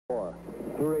4,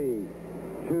 3,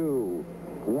 2,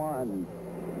 1,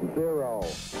 0.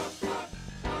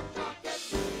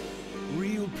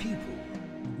 Real people,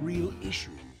 real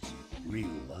issues, real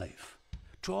life.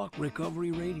 Talk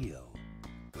Recovery Radio.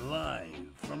 Live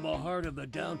from the heart of the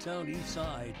downtown east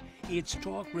side, it's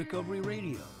Talk Recovery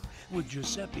Radio with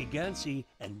Giuseppe Ganci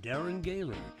and Darren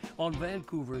Gaylor on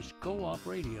Vancouver's Co-op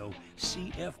Radio,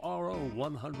 CFRO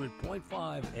 100.5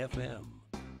 FM.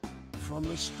 From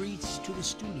the streets to the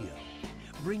studio,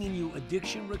 bringing you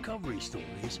addiction recovery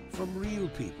stories from real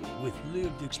people with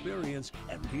lived experience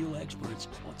and real experts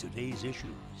on today's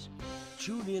issues.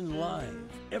 Tune in live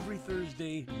every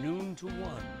Thursday, noon to 1.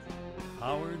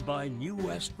 Powered by New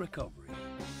West Recovery.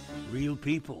 Real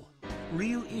people,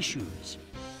 real issues,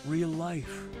 real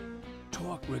life.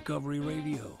 Talk Recovery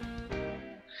Radio.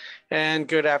 And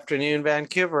good afternoon,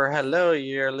 Vancouver. Hello,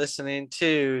 you're listening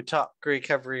to Talk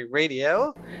Recovery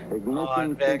Radio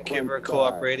on Vancouver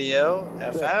Co-op Radio,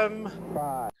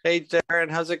 FM. Hey,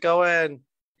 Darren, how's it going?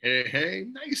 Hey,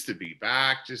 nice to be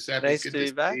back, Giuseppe. Nice to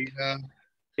be back.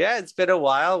 Yeah, it's been a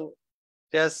while.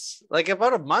 Yes, like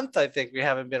about a month, I think we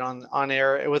haven't been on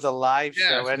air with a live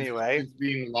show anyway. It's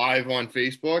being live on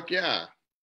Facebook, yeah.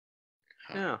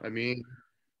 I mean,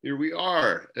 here we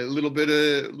are. A little bit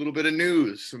of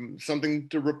news, something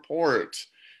to report,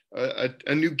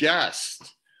 a new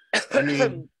guest. I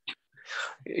mean,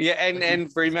 yeah,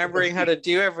 and remembering how to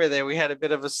do everything, we had a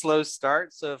bit of a slow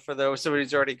start. So for somebody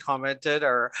who's already commented,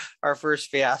 our first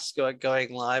fiasco at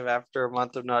going live after a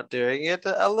month of not doing it,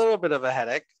 a little bit of a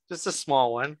headache, just a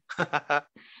small one. You're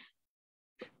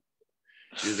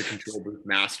the control booth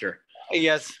master.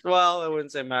 Yes, well, I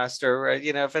wouldn't say master, right?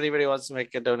 You know, if anybody wants to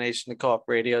make a donation to Co-op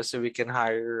Radio so we can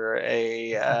hire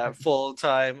a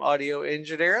full-time audio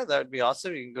engineer, that would be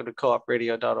awesome. You can go to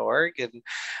coopradio.org, and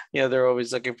you know they're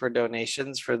always looking for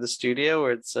donations for the studio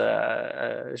where it's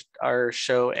our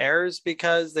show airs,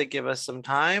 because they give us some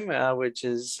time, which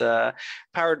is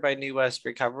powered by New West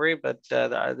Recovery, but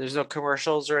there's no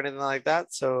commercials or anything like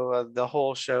that. So the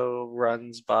whole show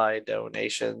runs by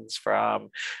donations from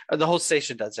the whole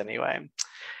station does anyway.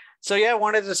 So yeah, I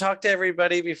wanted to talk to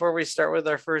everybody before we start with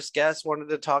our first guest. Wanted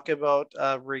to talk about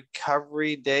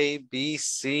Recovery Day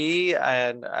BC,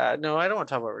 and no, I don't want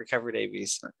to talk about Recovery Day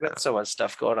BC. Got so much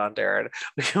stuff going on, Darren.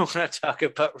 We want to talk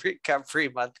about Recovery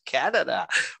Month Canada.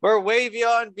 We're way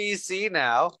beyond BC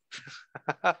now.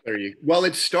 Well,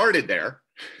 it started there.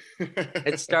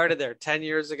 It started there 10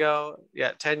 years ago.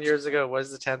 Yeah, 10 years ago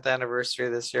was the 10th anniversary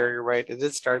this year. You're right. It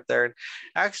did start there. And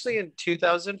actually in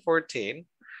 2014,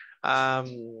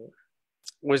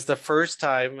 was the first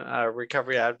time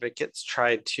recovery advocates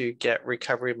tried to get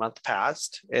Recovery Month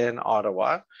passed in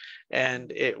Ottawa,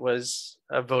 and it was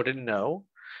voted no.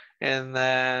 And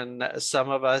then some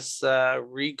of us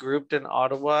regrouped in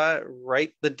Ottawa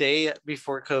right the day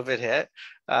before COVID hit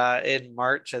in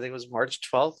March. I think it was March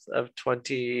 12th of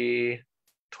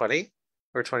 2020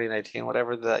 or 2019,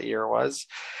 whatever that year was,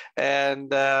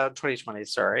 and 2020,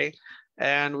 sorry.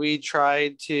 And we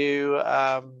tried to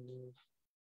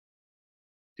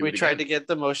get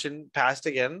the motion passed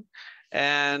again,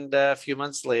 and a few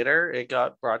months later it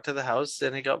got brought to the House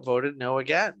and it got voted no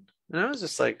again. And I was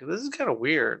just like, this is kind of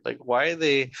weird. Like, why are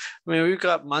they? I mean, we've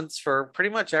got months for pretty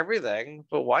much everything,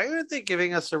 but why aren't they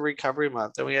giving us a recovery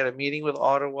month? And we had a meeting with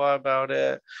Ottawa about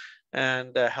it,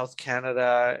 and Health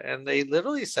Canada, and they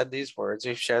literally said these words.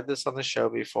 We've shared this on the show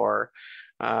before.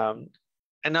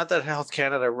 And not that Health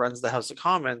Canada runs the House of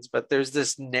Commons, but there's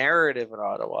this narrative in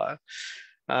Ottawa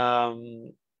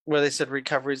where they said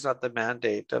recovery is not the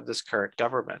mandate of this current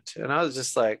government. And I was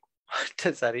just like, what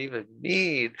does that even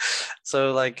mean?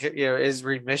 So like, you know, is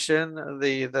remission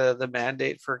the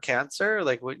mandate for cancer?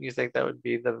 Like, wouldn't you think that would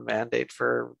be the mandate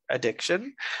for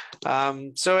addiction?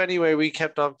 So anyway, we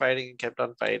kept on fighting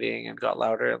and got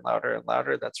louder and louder and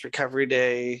louder. That's Recovery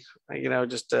Day, you know,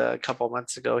 just a couple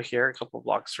months ago here, a couple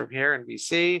blocks from here in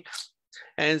BC.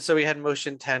 And so we had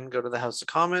motion 10 go to the House of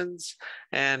Commons,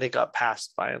 and it got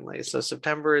passed finally. So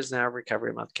September is now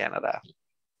Recovery Month Canada.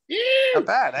 Yeah. Not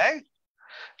bad, eh?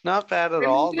 Not bad at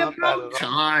all. Not bad at all.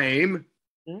 Time.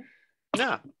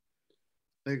 Yeah.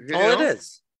 Like, it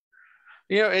is.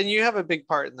 You know, and you have a big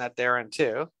part in that, Darren,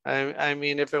 too. I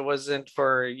mean, if it wasn't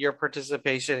for your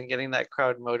participation in getting that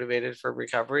crowd motivated for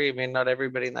recovery, I mean, not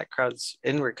everybody in that crowd's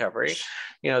in recovery.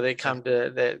 You know, they come to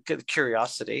the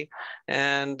curiosity,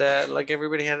 and like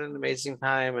everybody had an amazing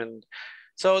time. And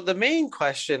so the main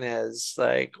question is,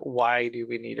 like, why do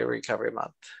we need a recovery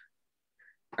month?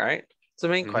 All right. It's the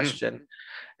main question.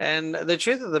 And the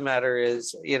truth of the matter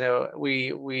is, you know,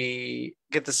 we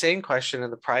get the same question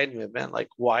in the Pride movement, like,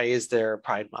 why is there a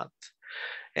Pride Month?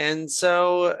 And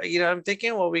so, I'm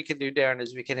thinking what we can do, Darren,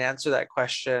 is we can answer that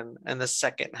question in the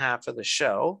second half of the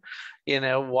show.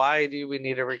 Why do we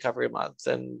need a recovery month?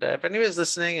 And if anybody's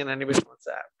listening and anybody wants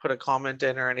to put a comment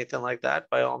in or anything like that,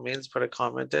 by all means, put a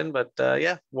comment in. But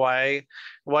why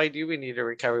do we need a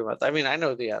recovery month? I mean, I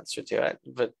know the answer to it,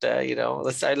 but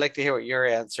I'd like to hear what your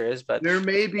answer is. But there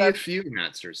may be a few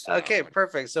answers. Okay,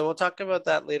 perfect. So we'll talk about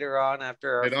that later on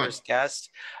after our first guest.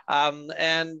 And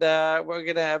we're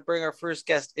gonna bring our first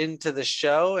guest into the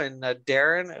show. And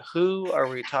Darren, who are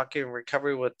we talking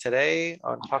recovery with today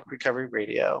on Talk Recovery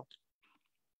Radio?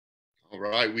 All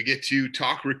right, we get to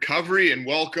talk recovery and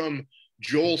welcome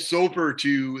Joel Soper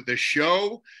to the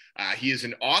show. He is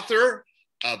an author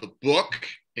of a book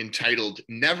entitled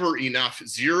Never Enough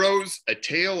Zeros, a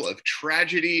tale of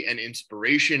tragedy and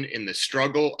inspiration in the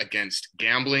struggle against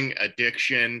gambling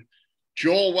addiction.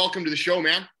 Joel, welcome to the show,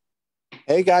 man.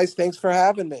 Hey guys, thanks for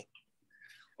having me.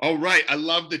 All right, I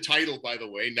love the title, by the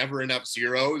way, Never Enough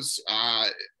Zeros.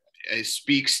 It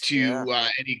speaks to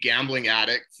any gambling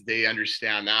addict. They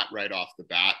understand that right off the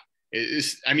bat.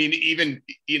 Even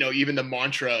the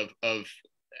mantra of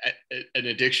an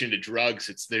addiction to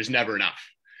drugs, there's never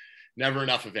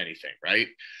enough of anything, right?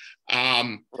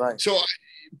 Right. So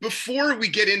before we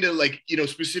get into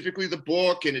specifically the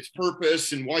book and its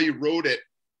purpose and why you wrote it,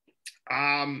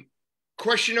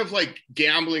 question of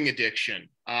gambling addiction.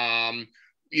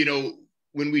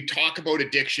 When we talk about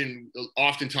addiction,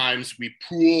 oftentimes we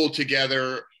pool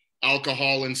together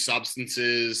alcohol and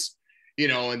substances,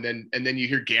 and then you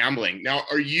hear gambling. Now,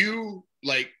 are you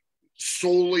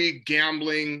solely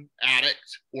gambling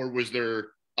addict, or was there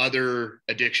other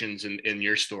addictions in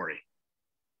your story?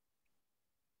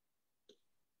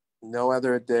 No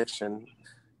other addiction.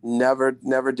 Never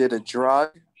did a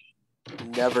drug.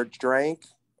 Never drank.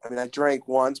 I mean, I drank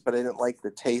once, but I didn't like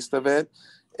the taste of it.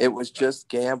 It was just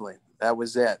gambling. That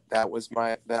was it. That was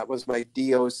my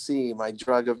DOC, my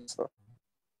drug of.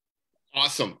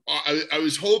 Awesome. I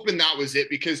was hoping that was it,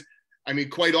 because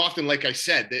quite often, like I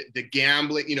said, the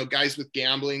gambling, guys with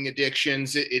gambling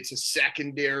addictions, it's a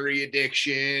secondary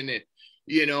addiction. And,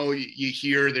 you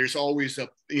hear there's always a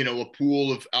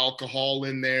pool of alcohol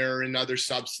in there and other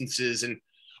substances. And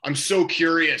I'm so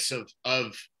curious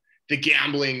of the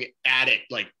gambling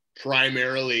addict,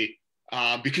 primarily,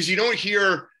 because you don't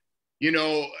hear,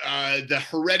 the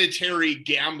hereditary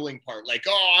gambling part,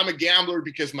 I'm a gambler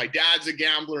because my dad's a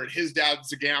gambler and his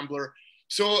dad's a gambler.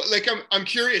 So I'm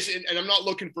curious, and I'm not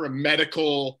looking for a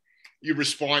medical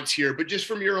response here, but just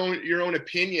from your own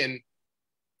opinion,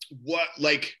 what,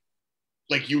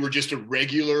 you were just a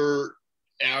regular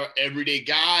everyday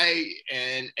guy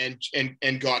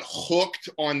and got hooked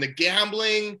on the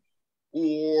gambling,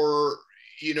 or,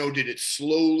 did it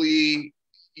slowly,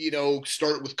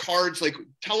 start with cards?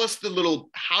 Tell us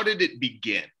how did it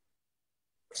begin?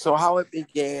 So how it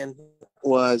began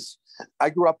was, I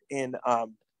grew up in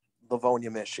Livonia,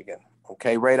 Michigan.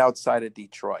 Okay. Right outside of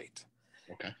Detroit.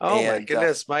 Okay. Oh my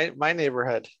goodness. My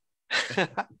neighborhood.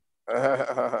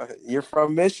 You're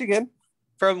from Michigan?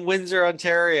 From Windsor,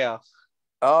 Ontario.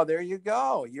 Oh, there you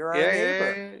go. You're our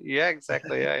neighbor. Yeah,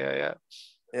 exactly. Yeah.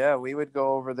 Yeah, we would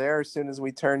go over there as soon as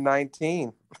we turned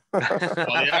 19. Oh,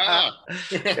 yeah.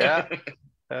 Yeah.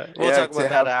 We'll talk about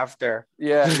that after.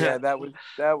 Yeah, that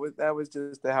was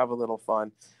just to have a little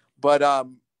fun. But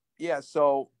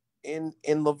so in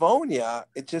Livonia,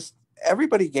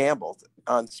 everybody gambled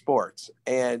on sports.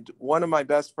 And one of my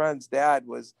best friends' dad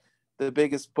was the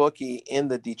biggest bookie in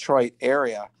the Detroit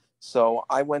area. So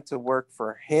I went to work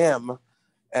for him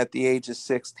at the age of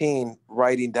 16,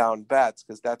 writing down bets,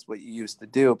 because that's what you used to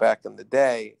do back in the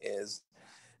day. Is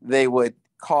they would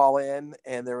call in,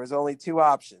 and there was only two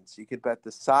options. You could bet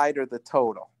the side or the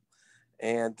total.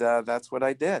 And that's what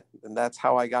I did. And that's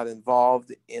how I got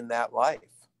involved in that life.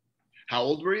 How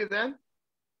old were you then?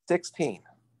 16.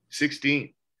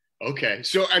 16. Okay.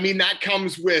 So, that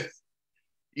comes with,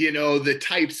 the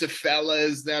types of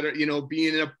fellas that are,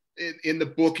 being in the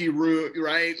bookie room,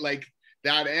 right?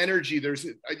 That energy,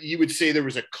 you would say there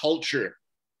was a culture,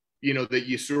 that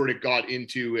you sort of got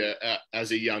into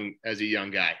as a young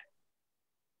guy.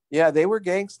 Yeah, they were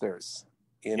gangsters,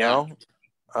 know.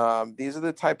 These are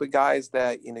the type of guys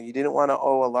that, you didn't want to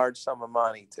owe a large sum of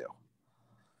money to.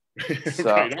 So.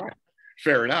 Right on.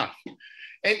 Fair enough.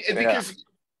 And because,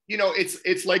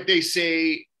 it's like they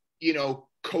say,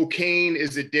 cocaine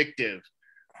is addictive,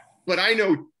 but I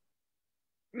know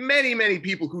many, many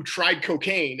people who tried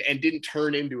cocaine and didn't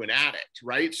turn into an addict,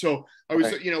 right? So I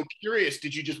was, curious,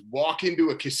 did you just walk into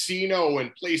a casino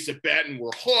and place a bet and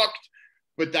were hooked?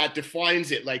 But that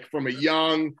defines it, from a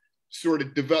young sort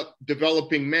of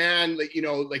developing man,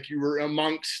 you were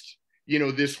amongst,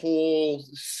 this whole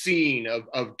scene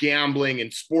of gambling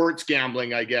and sports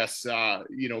gambling, I guess,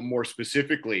 more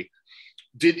specifically.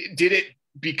 Did it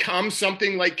become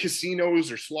something like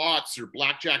casinos or slots or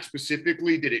blackjack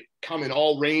specifically? Did it come in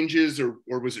all ranges, or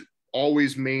was it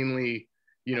always mainly,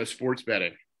 sports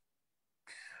betting?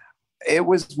 It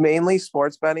was mainly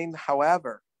sports betting.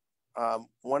 However,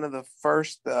 one of the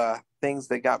first things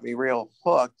that got me real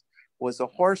hooked was a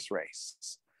horse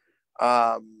race.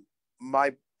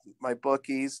 My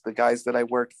bookies, the guys that I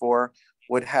worked for,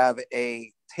 would have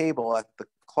a table at the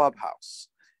clubhouse,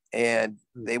 and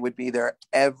they would be there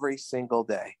every single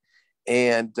day.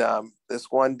 And this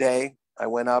one day I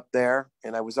went up there,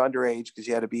 and I was underage because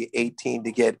you had to be 18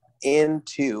 to get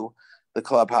into the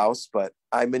clubhouse, but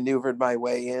I maneuvered my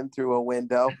way in through a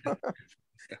window.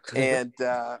 And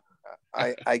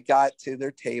I got to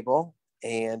their table,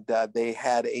 and they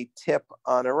had a tip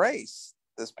on a race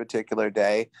this particular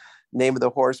day. Name of the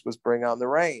horse was Bring On the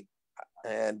Rain.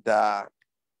 And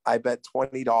I bet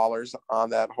 $20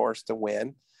 on that horse to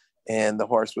win. And the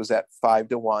horse was at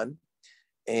 5-1.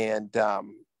 And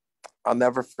I'll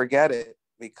never forget it,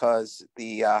 because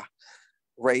the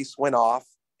race went off,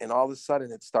 and all of a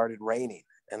sudden it started raining.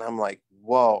 And I'm like,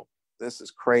 whoa, this is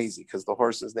crazy, because the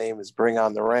horse's name is Bring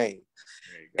On the Rain.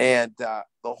 And the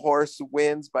horse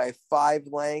wins by 5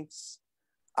 lengths.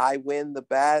 I win the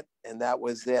bet, and that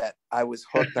was it. I was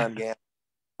hooked on gambling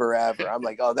forever. I'm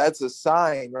like, oh, that's a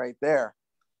sign right there.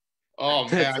 Oh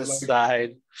man, it's a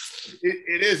sign.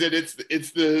 It is, and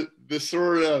it's the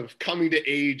sort of coming to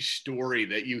age story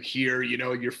that you hear.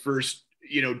 Your first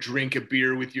drink a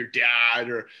beer with your dad,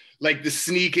 or like the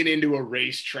sneaking into a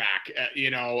racetrack,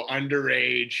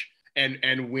 underage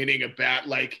and winning a bet.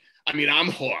 Like, I mean,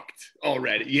 I'm hooked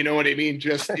already. You know what I mean?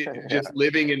 Just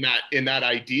living in that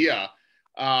idea.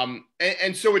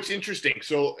 And so it's interesting.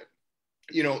 So,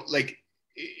 like,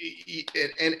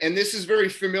 and this is very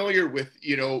familiar with,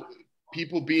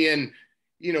 people being,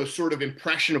 sort of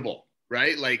impressionable,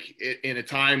 right? Like in a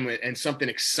time and something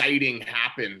exciting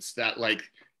happens that, like,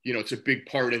 it's a big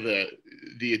part of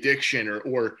the addiction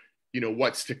or,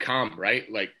 what's to come, right?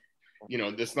 Like,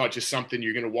 that's not just something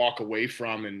you're going to walk away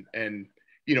from and,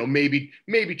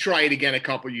 maybe try it again a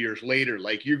couple of years later.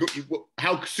 Like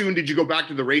how soon did you go back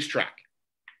to the racetrack?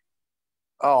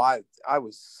 Oh, I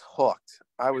was hooked.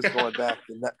 I was going back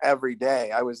every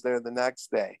day. I was there the next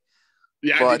day.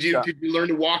 Yeah. But, did you learn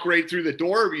to walk right through the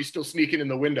door, or were you still sneaking in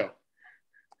the window?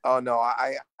 Oh no,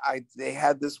 they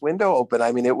had this window open.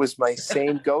 I mean, it was my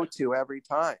same go-to every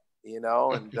time, and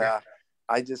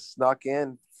I just snuck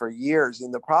in for years.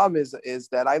 And the problem is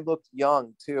that I looked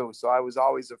young too. So I was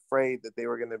always afraid that they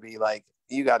were going to be like,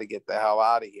 you got to get the hell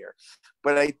out of here.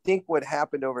 But I think what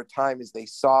happened over time is they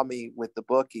saw me with the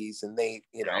bookies, and they,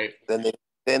 right. then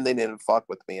they didn't fuck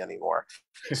with me anymore.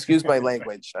 Excuse my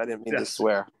language. I didn't mean to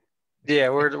swear. Yeah,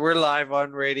 we're live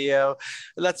on radio.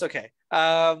 That's okay.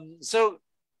 So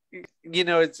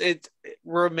it's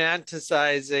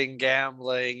romanticizing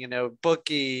gambling,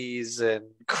 bookies and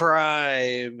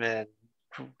crime and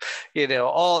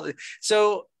all.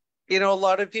 So a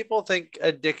lot of people think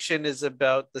addiction is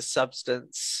about the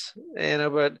substance,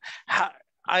 but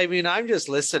I'm just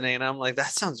listening and I'm like,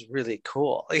 that sounds really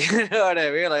cool. You know what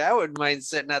I mean? Like, I wouldn't mind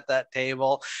sitting at that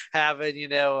table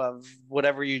having, of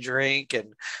whatever you drink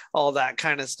and all that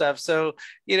kind of stuff. So,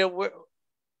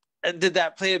 did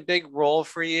that play a big role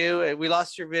for you? And we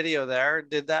lost your video there.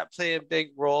 Did that play a big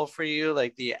role for you,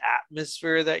 like the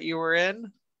atmosphere that you were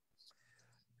in?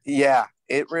 Yeah,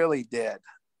 it really did.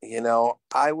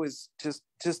 I was just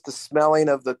the smelling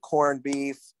of the corned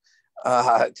beef,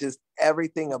 just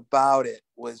everything about it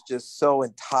was just so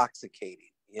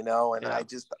intoxicating, and yeah.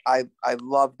 I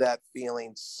love that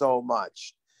feeling so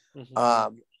much.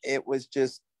 Mm-hmm. It was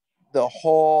just the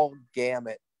whole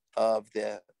gamut of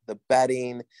the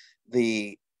betting,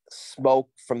 the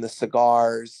smoke from the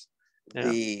cigars,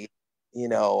 yeah. The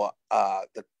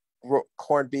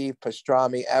corned beef,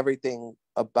 pastrami, everything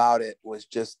about it was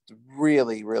just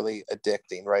really, really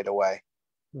addicting right away.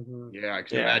 Mm-hmm. Yeah, I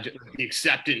can imagine the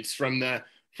acceptance from the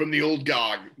old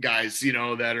guys,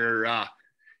 that are,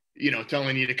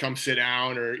 telling you to come sit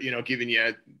down, or, giving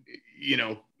you,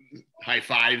 high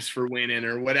fives for winning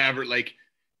or whatever. Like,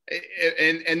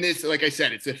 and this, like I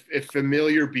said, it's a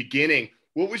familiar beginning.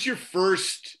 What was your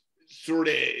first sort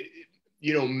of,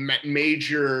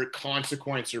 major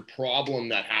consequence or problem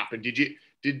that happened?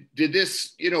 Did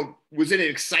this, was it an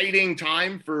exciting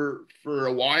time for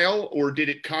a while, or did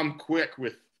it come quick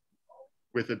with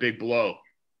a big blow?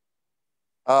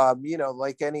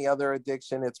 Like any other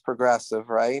addiction, it's progressive,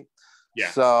 right?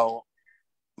 Yeah. So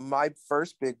my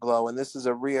first big blow, and this is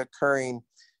a reoccurring,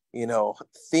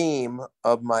 theme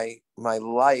of my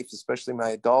life, especially my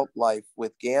adult life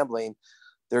with gambling,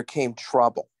 there came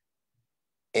trouble.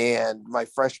 And my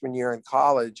freshman year in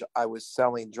college, I was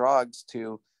selling drugs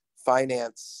to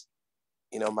finance,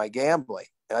 my gambling.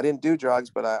 And I didn't do drugs,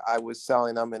 but I was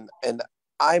selling them. And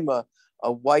I'm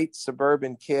a white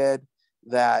suburban kid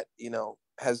that,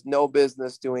 has no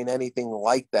business doing anything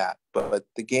like that. But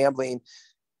the gambling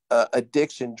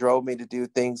addiction drove me to do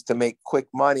things to make quick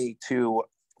money to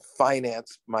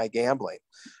finance my gambling.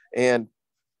 And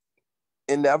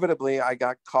inevitably, I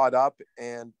got caught up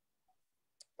and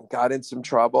got in some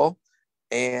trouble.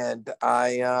 And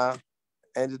I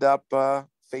ended up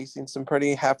facing some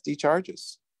pretty hefty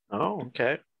charges. Oh,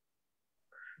 okay.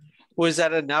 Was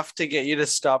that enough to get you to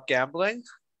stop gambling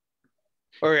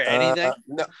or anything?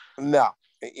 No,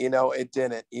 it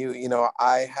didn't.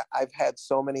 I've had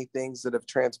so many things that have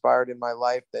transpired in my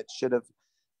life that should have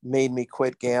made me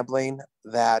quit gambling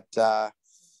that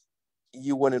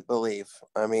you wouldn't believe.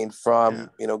 I mean, from,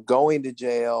 going to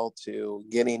jail to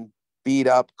getting beat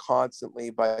up constantly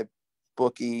by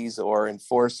bookies or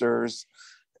enforcers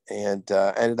and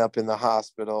ended up in the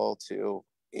hospital to,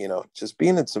 just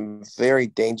being in some very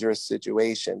dangerous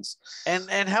situations.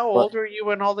 And how old were you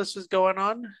when all this was going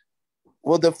on?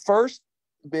 Well, the first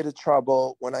bit of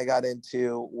trouble when I got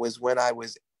into was when I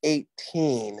was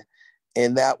 18,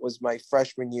 and that was my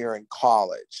freshman year in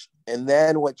college. And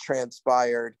then what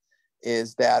transpired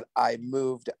is that I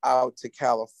moved out to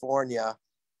California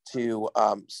to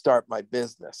start my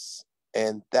business.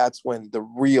 And that's when the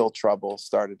real trouble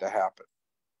started to happen.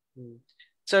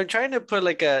 So I'm trying to put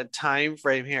like a time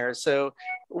frame here. So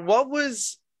what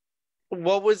was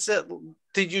it?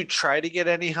 Did you try to get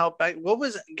any help back? What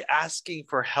was asking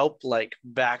for help like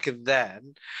back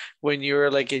then when you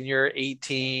were like in your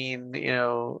 18,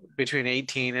 between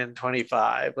 18 and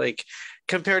 25, like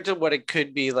compared to what it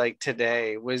could be like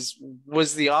today? Was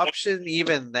the option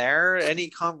even there? Any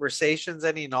conversations,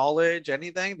 any knowledge,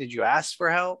 anything? Did you ask for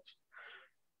help?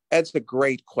 That's a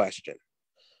great question.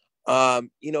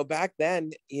 Back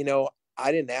then,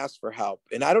 I didn't ask for help,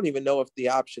 and I don't even know if the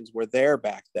options were there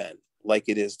back then like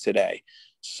it is today.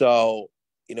 So,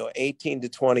 18 to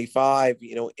 25,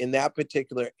 in that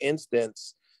particular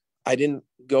instance, I didn't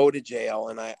go to jail,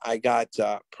 and I got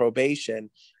probation,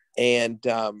 and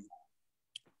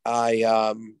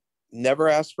I never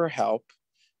asked for help,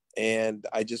 and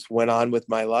I just went on with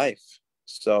my life.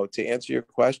 So to answer your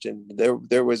question,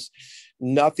 there was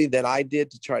nothing that I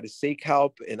did to try to seek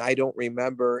help. And I don't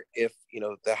remember if,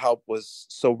 the help was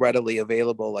so readily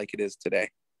available like it is today.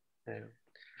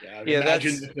 Yeah,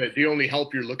 imagine the only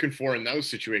help you're looking for in those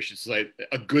situations is like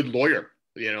a good lawyer,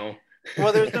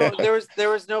 Well, there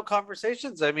was no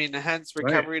conversations. I mean, hence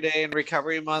Recovery Day and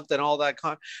Recovery Month and all that.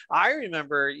 I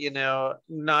remember,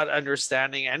 not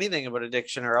understanding anything about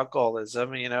addiction or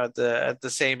alcoholism, at the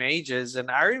same ages. And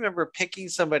I remember picking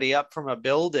somebody up from a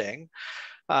building,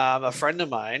 a friend of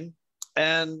mine,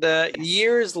 and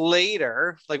years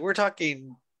later, like we're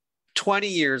talking 20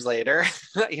 years later,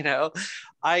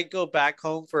 I go back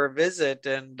home for a visit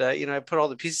and, I put all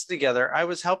the pieces together. I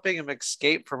was helping him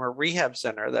escape from a rehab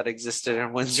center that existed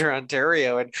in Windsor,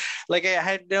 Ontario. And like, I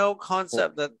had no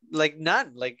concept that like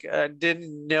none, like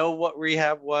didn't know what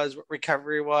rehab was, what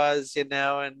recovery was,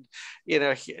 and,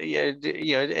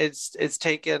 it's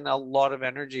taken a lot of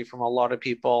energy from a lot of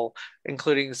people,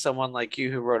 including someone like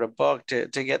you who wrote a book to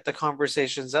get the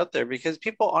conversations out there, because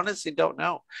people honestly don't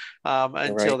know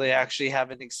until they actually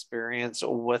have an experience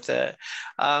with it.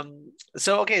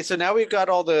 So now we've got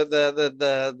all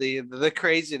the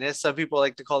craziness. Some people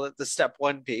like to call it the step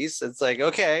one piece. It's like,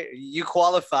 okay, you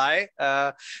qualify.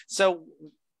 So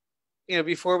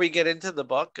before we get into the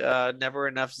book, Never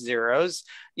Enough Zeros,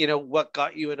 what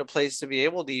got you in a place to be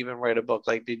able to even write a book?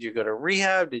 Like, did you go to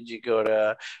rehab? Did you go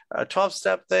to a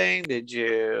 12-step thing? Did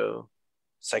you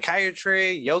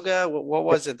psychiatry, yoga? What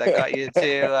was it that got you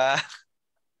to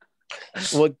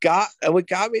what got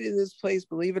me to this place,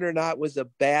 believe it or not, was a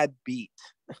bad beat.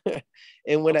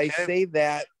 And when I say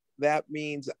that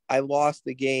means I lost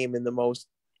the game in the most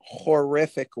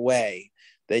horrific way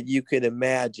that you could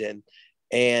imagine.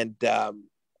 And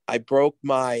I broke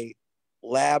my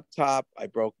laptop, I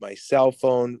broke my cell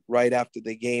phone right after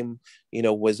the game,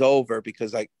 was over,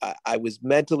 because I was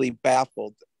mentally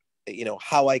baffled,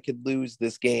 how I could lose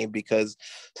this game, because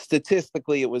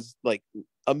statistically it was like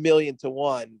 1,000,000 to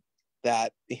 1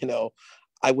 that,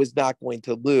 I was not going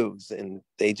to lose. And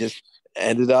they just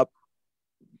ended up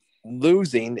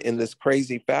losing in this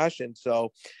crazy fashion.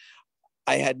 So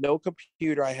I had no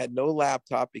computer, I had no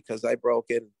laptop because I broke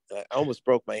it. I almost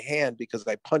broke my hand because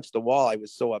I punched the wall. I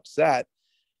was so upset.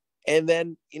 And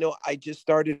then, I just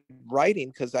started writing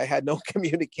because I had no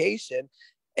communication.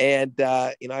 And,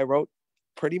 I wrote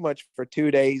pretty much for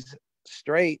 2 days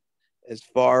straight as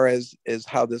far as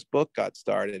how this book got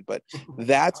started. But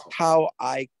that's how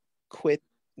I quit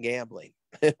gambling,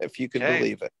 if you can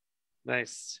believe it.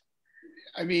 Nice.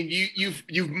 I mean,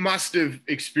 you must have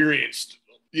experienced,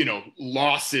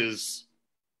 losses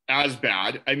as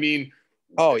bad. I mean,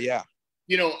 oh yeah.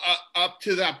 Up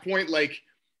to that point, like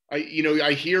I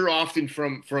hear often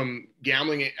from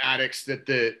gambling addicts that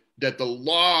the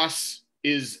loss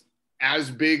is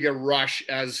as big a rush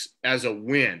as a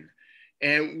win.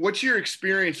 And what's your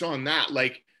experience on that?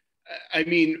 Like, I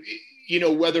mean,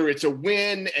 whether it's a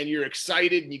win and you're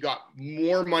excited and you got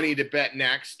more money to bet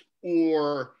next,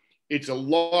 or it's a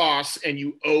loss and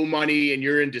you owe money and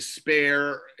you're in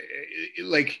despair,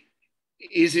 like,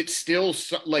 is it still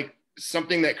like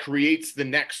something that creates the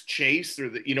next chase, or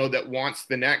that wants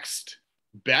the next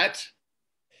bet?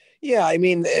 Yeah, I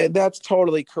mean, that's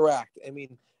totally correct. I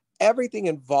mean, everything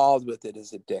involved with it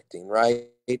is addicting, right?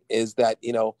 Is that,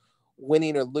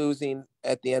 winning or losing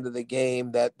at the end of the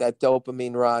game, that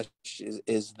dopamine rush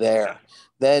is there.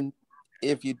 Then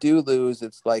if you do lose,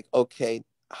 it's like, okay,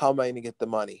 how am I going to get the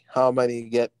money? How am I going to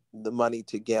get the money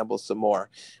to gamble some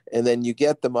more? And then you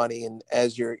get the money, and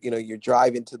as you're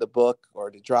driving to the book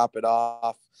or to drop it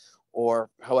off,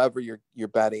 or however you're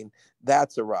betting,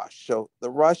 that's a rush. So the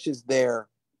rush is there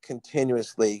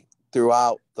continuously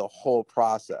throughout the whole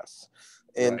process.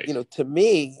 And right. To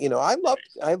me, I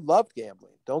loved gambling.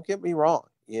 Don't get me wrong.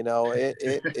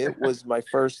 It was my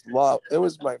first love. It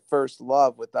was my first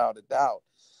love without a doubt.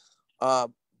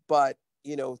 But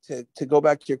to go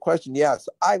back to your question, yes,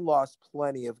 I lost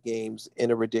plenty of games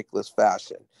in a ridiculous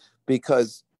fashion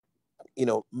because,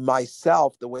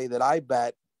 myself, the way that I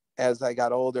bet as I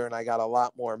got older and I got a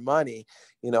lot more money,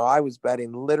 I was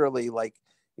betting literally like,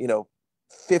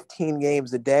 15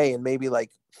 games a day and maybe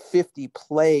like 50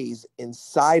 plays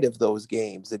inside of those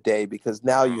games a day, because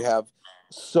now you have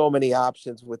so many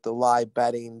options with the live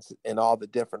bettings and all the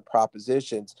different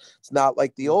propositions. It's not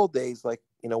like the old days, like,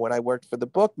 when I worked for the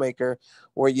bookmaker,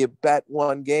 where you bet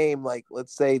one game, like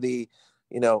let's say the,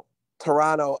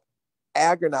 Toronto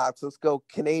Argonauts, let's go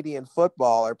Canadian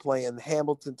football, are playing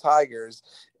Hamilton Tigers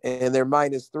and they're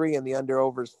 -3 and the under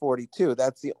over is 42.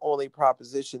 That's the only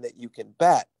proposition that you can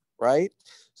bet. Right.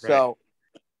 So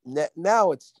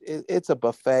now it's a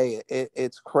buffet.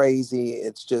 It's crazy.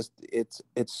 It's just, it's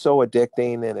so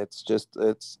addicting, and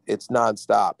it's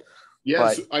nonstop.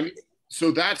 Yes. But,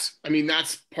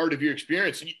 that's part of your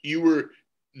experience. You were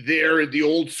there at the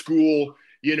old school,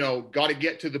 got to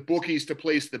get to the bookies to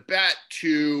place the bet,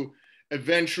 to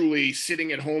eventually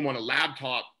sitting at home on a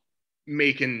laptop,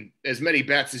 making as many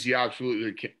bets as you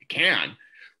absolutely can.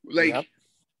 Like, yep.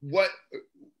 What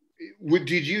would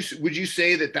you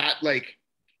say that like,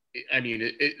 I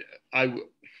mean, I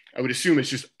would assume it's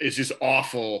just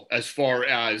awful as far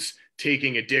as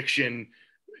taking addiction,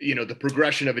 the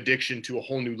progression of addiction to a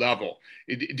whole new level.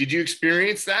 Did you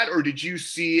experience that, or did you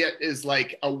see it as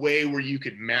like a way where you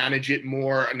could manage it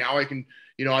more? And now I can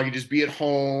just be at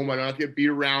home. I don't have to be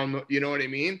around. You know what I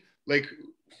mean? Like,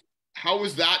 how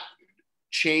was that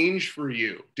change for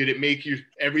you? Did it make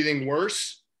everything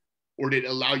worse, or did it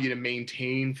allow you to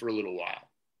maintain for a little while?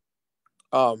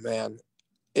 Oh man,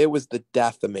 it was the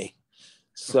death of me.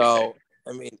 So, okay.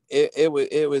 I mean,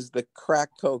 it was the crack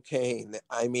cocaine.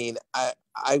 I mean,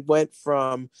 I went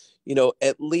from,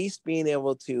 at least being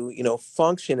able to,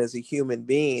 function as a human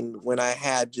being when I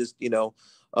had just,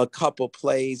 a couple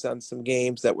plays on some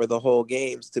games that were the whole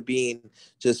games, to being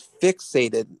just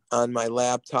fixated on my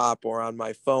laptop or on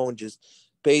my phone, just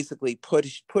basically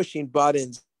pushing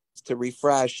buttons to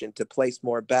refresh and to place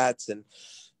more bets. And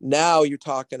now you're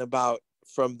talking about,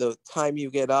 from the time you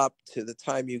get up to the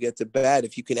time you get to bed,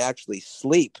 if you can actually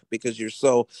sleep, because you're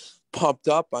so pumped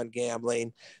up on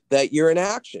gambling that you're in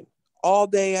action all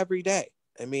day, every day.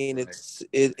 I mean, right.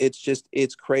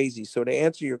 It's crazy. So to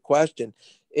answer your question,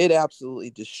 it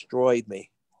absolutely destroyed me.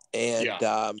 And,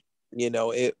 yeah.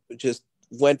 It just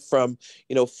went from,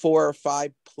 4 or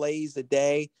 5 plays a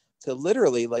day to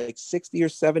literally like 60 or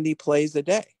 70 plays a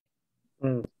day.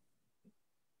 Mm.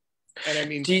 And I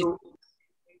mean,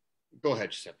 go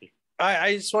ahead, Giuseppe.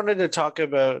 I just wanted to talk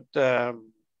about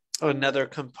another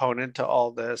component to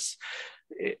all this.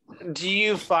 Do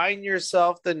you find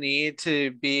yourself the need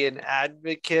to be an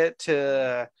advocate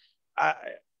to,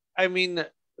 I mean,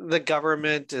 the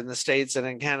government in the States and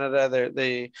in Canada,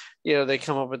 they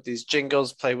come up with these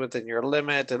jingles, play within your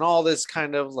limit, and all this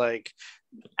kind of like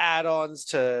add-ons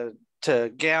to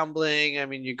gambling. I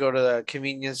mean, you go to the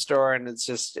convenience store and it's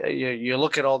just, you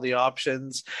look at all the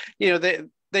options,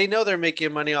 they know they're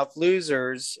making money off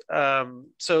losers.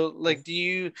 So like, do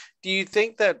you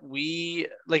think that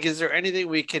is there anything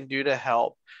we can do to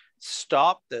help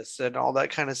stop this and all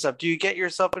that kind of stuff? Do you get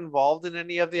yourself involved in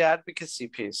any of the advocacy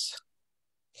piece?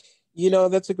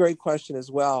 That's a great question as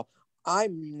well.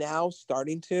 I'm now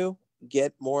starting to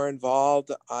get more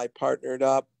involved. I partnered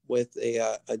up with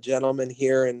a gentleman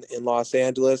here in Los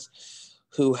Angeles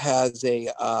who has a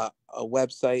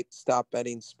website, Stop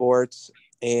Betting Sports.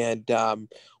 And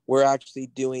we're actually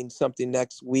doing something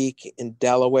next week in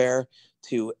Delaware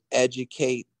to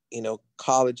educate,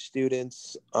 college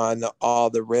students on all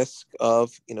the risk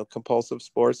of, compulsive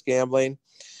sports gambling.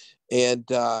 And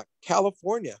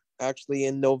California, actually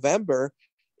in November,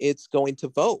 it's going to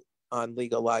vote on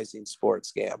legalizing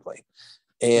sports gambling.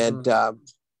 And,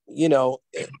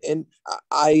 and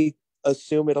I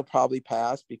assume it'll probably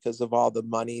pass because of all the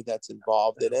money that's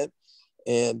involved in it.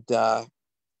 And,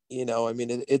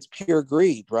 it's pure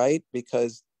greed, right?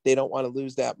 Because they don't want to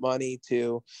lose that money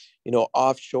to,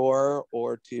 offshore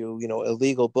or to,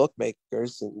 illegal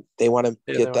bookmakers, and they want to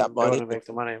get that money. They want to make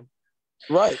the money.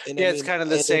 Right. And it's kind of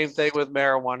the same thing with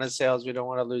marijuana sales. We don't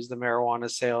want to lose the marijuana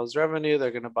sales revenue.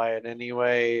 They're going to buy it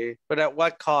anyway. But at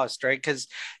what cost, right? Because,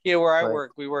 where I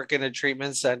work, we work in a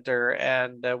treatment center,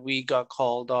 and we got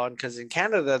called on because in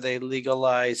Canada, they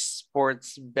legalized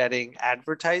sports betting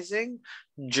advertising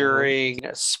during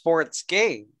sports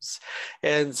games.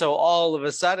 And so all of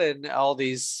a sudden, all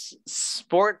these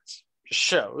sports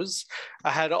shows I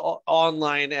had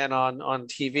online and on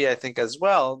TV, I think as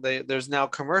well. There's now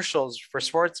commercials for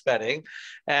sports betting,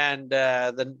 and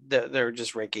they're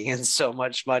just raking in so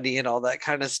much money and all that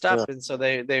kind of stuff. And so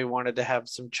they wanted to have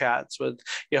some chats with,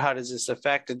 how does this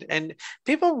affect? And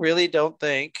people really don't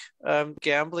think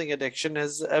gambling addiction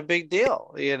is a big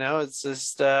deal. It's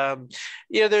just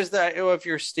there's that. If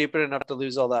you're stupid enough to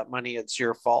lose all that money, it's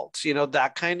your fault.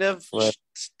 That kind of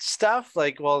stuff.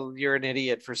 Like, well, you're an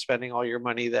idiot for spending all your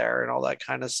money there and all that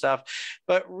kind of stuff.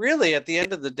 But really, at the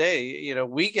end of the day,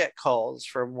 we get calls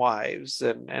from wives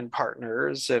and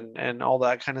partners and all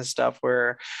that kind of stuff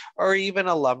or even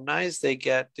alumni. They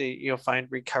get find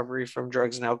recovery from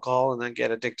drugs and alcohol and then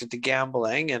get addicted to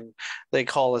gambling, and they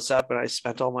call us up, and I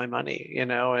spent all my money,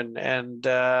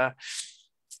 the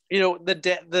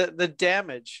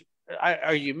damage.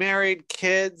 Are you married,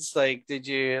 kids? Like, did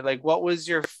you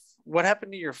what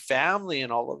happened to your family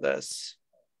in all of this?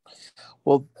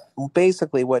 Well,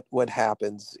 basically what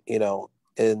happens,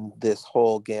 in this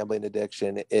whole gambling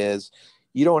addiction is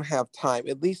you don't have time,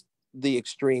 at least the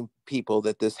extreme people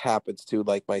that this happens to,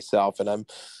 like myself. And I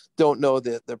don't know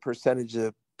the percentage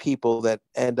of people that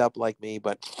end up like me,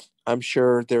 but I'm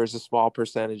sure there's a small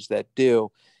percentage that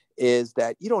do. Is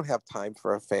that you don't have time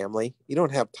for a family. You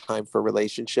don't have time for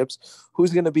relationships.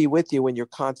 Who's going to be with you when you're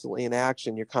constantly in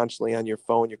action? You're constantly on your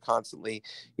phone. You're constantly,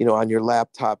 on your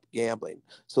laptop gambling.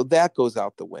 So that goes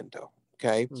out the window.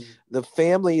 Okay. The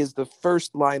family is the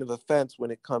first line of offense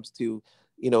when it comes to,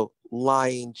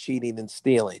 lying, cheating, and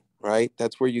stealing, right?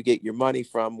 That's where you get your money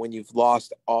from when you've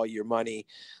lost all your money,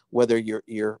 whether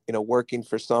you're working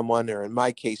for someone, or in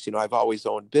my case, I've always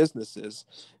owned businesses,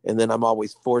 and then I'm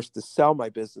always forced to sell my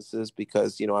businesses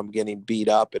because, I'm getting beat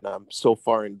up and I'm so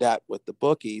far in debt with the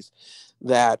bookies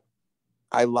that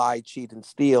I lie, cheat, and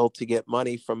steal to get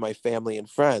money from my family and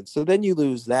friends. So then you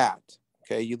lose that.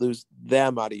 Okay. You lose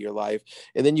them out of your life,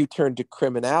 and then you turn to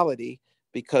criminality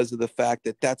because of the fact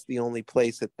that that's the only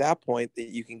place at that point that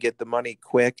you can get the money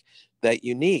quick that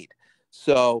you need.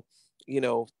 So,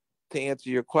 to answer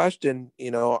your question,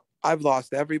 I've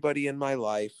lost everybody in my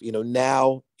life.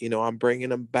 Now, I'm bringing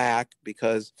them back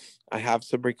because I have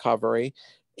some recovery,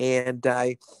 and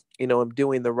I'm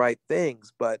doing the right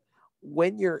things. But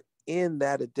when you're in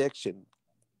that addiction,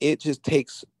 it just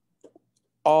takes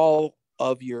all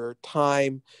of your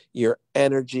time, your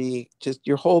energy, just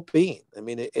your whole being. I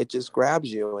mean, it just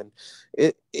grabs you, and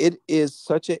it is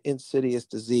such an insidious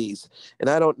disease.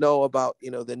 And I don't know about,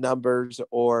 the numbers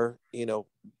or,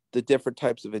 the different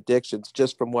types of addictions.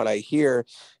 Just from what I hear,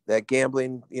 that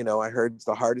gambling, I heard it's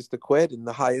the hardest to quit and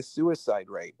the highest suicide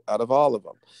rate out of all of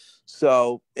them.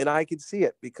 So, and I can see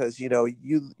it because, you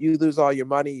lose all your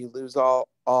money, you lose all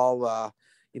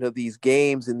these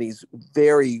games and these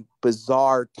very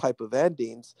bizarre type of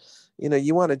endings,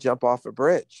 you want to jump off a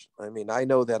bridge. I mean, I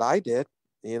know that I did,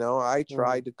 I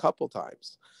tried a couple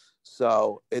times.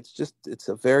 So it's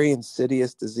a very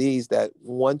insidious disease that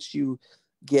once you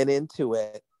get into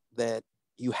it, that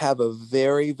you have a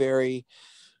very, very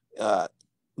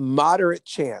moderate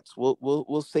chance.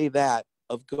 We'll say that,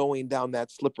 of going down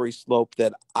that slippery slope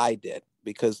that I did,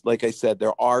 because like I said,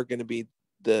 there are going to be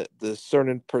the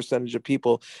certain percentage of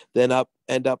people then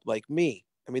end up like me.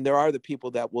 I mean, there are the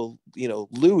people that will,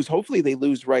 lose. Hopefully they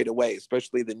lose right away,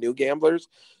 especially the new gamblers.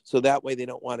 So that way they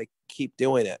don't want to keep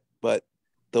doing it. But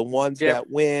the ones that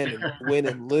win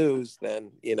and lose,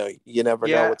 then, you never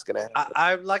know what's going to happen.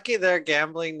 I'm lucky that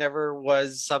gambling never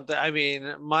was something. I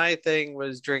mean, my thing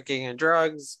was drinking and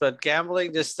drugs, but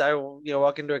gambling, I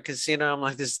walk into a casino, I'm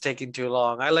like, this is taking too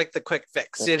long. I like the quick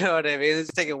fix, you know what I mean?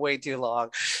 It's taking way too long.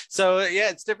 So yeah,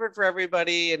 it's different for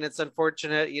everybody, and it's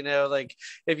unfortunate, like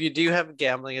if you do have a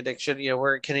gambling addiction,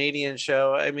 we're a Canadian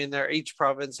show. I mean, each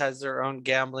province has their own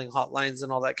gambling hotlines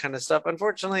and all that kind of stuff.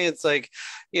 Unfortunately, it's like,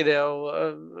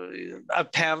 a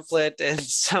pamphlet and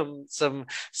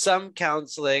some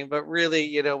counseling, but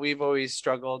really, we've always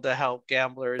struggled to help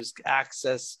gamblers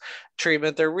access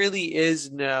treatment. There really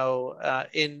is no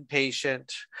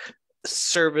inpatient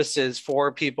services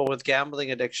for people with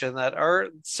gambling addiction that are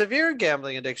severe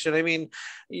gambling addiction. I mean,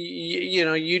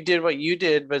 you did what you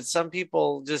did, but some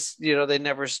people just, they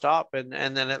never stop, and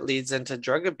then it leads into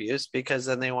drug abuse, because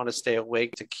then they want to stay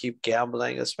awake to keep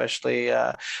gambling, especially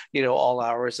all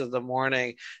hours of the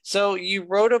morning. So you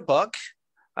wrote a book.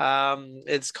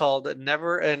 It's called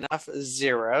Never Enough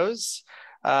Zeros.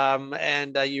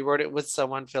 And you wrote it with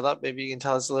someone, Philip. Maybe you can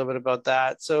tell us a little bit about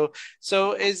that. So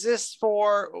is this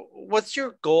what's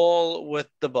your goal with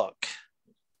the book?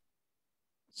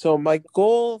 So my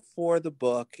goal for the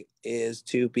book is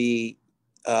to be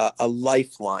a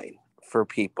lifeline for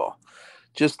people,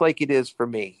 just like it is for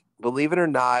me. Believe it or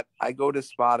not, I go to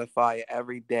Spotify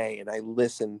every day and I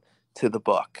listen to the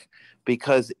book,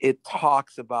 because it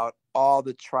talks about all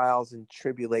the trials and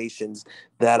tribulations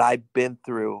that I've been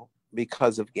through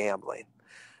because of gambling.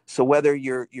 So whether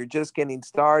you're just getting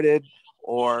started,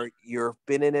 or you've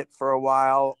been in it for a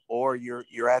while, or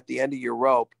you're at the end of your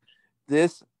rope,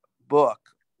 this book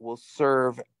will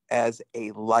serve as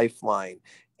a lifeline.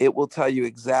 It will tell you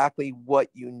exactly what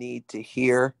you need to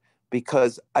hear,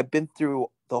 because I've been through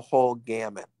the whole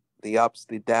gamut, the ups,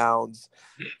 the downs,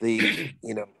 the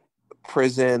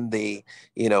prison, the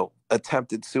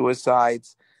attempted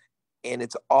suicides, and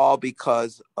it's all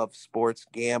because of sports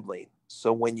gambling.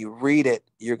 So when you read it,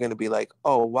 you're going to be like,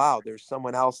 oh, wow, there's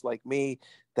someone else like me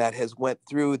that has went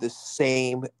through the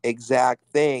same exact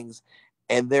things,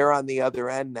 and they're on the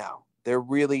other end now. They're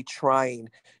really trying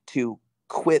to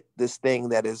quit this thing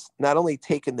that is not only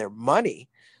taking their money,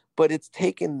 but it's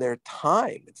taken their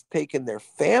time. It's taken their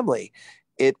family.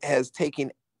 It has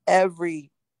taken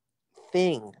everything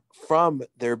from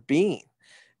their being.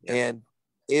 And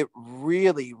it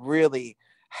really, really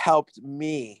helped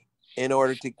me in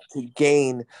order to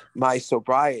gain my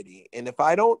sobriety. And if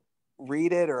I don't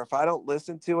read it, or if I don't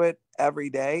listen to it every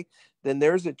day, then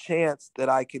there's a chance that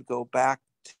I could go back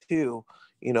to,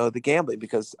 the gambling,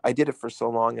 because I did it for so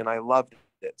long and I loved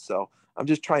it. So I'm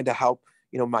just trying to help,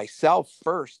 myself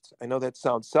first. I know that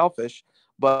sounds selfish,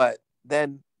 but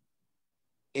then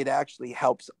it actually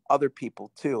helps other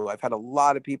people too. I've had a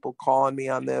lot of people calling me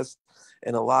on this,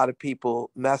 and a lot of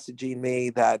people messaging me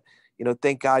that,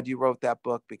 thank God you wrote that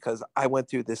book, because I went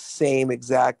through the same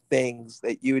exact things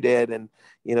that you did. And,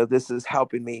 this is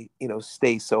helping me,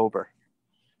 stay sober.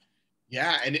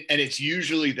 Yeah. And it's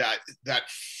usually that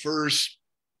first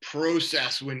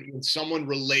process when someone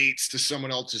relates to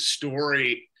someone else's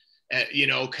story,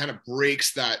 kind of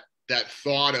breaks that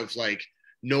thought of like,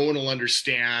 no one will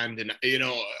understand. And,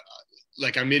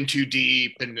 like I'm in too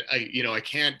deep, and I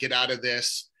can't get out of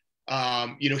this.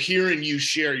 Hearing you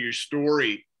share your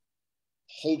story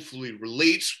hopefully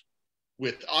relates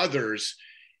with others,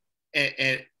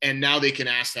 and now they can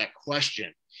ask that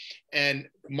question. And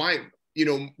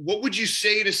what would you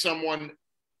say to someone,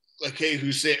 okay,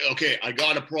 who say, okay, I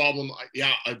got a problem.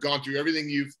 I've gone through everything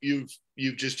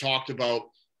you've just talked about,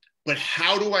 but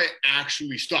how do I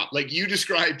actually stop? Like you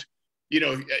described,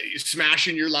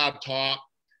 smashing your laptop,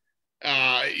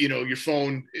 your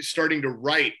phone is starting to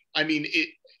write. I mean,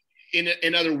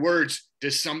 in other words,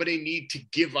 does somebody need to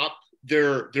give up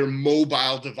their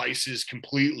mobile devices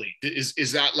completely?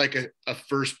 Is that like a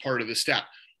first part of the step?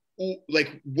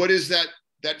 Like, what is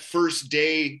that first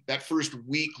day, that first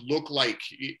week look like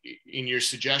in your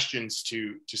suggestions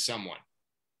to someone?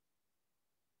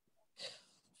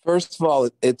 First of all,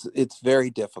 it's very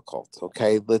difficult.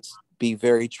 Okay. Let's be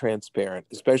very transparent,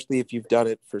 especially if you've done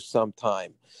it for some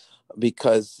time,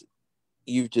 because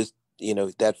you've just,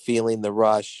 that feeling, the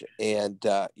rush, and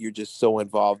you're just so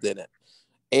involved in it.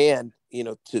 And,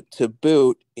 to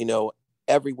boot,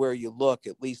 everywhere you look,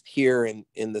 at least here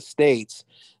in the States,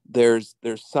 there's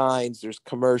signs, there's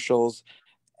commercials.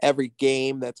 Every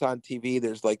game that's on TV,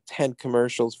 there's like 10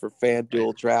 commercials for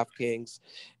FanDuel, DraftKings.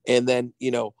 And then,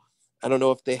 I don't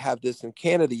know if they have this in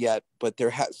Canada yet, but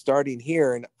they're starting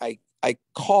here. And I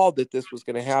called that this was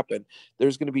going to happen.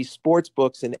 There's going to be sports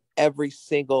books in every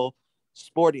single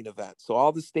sporting event. So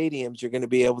all the stadiums, you're going to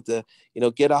be able to,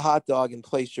 get a hot dog and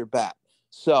place your bet.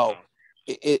 So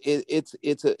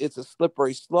it's a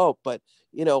slippery slope. But,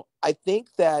 I think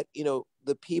that,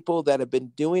 the people that have been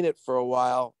doing it for a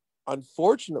while,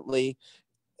 unfortunately,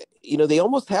 they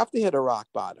almost have to hit a rock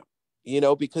bottom,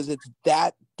 because it's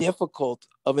that difficult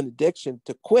of an addiction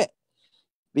to quit,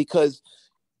 because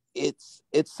it's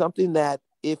something that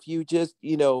if you just,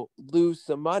 lose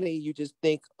some money, you just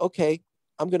think, okay,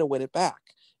 I'm going to win it back.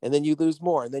 And then you lose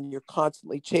more, and then you're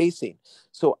constantly chasing.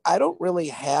 So I don't really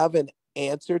have an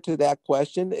answer to that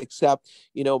question, except,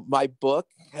 my book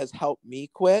has helped me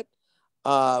quit.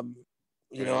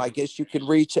 I guess you can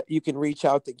reach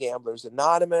out to Gamblers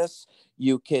Anonymous.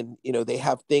 You can, they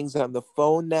have things on the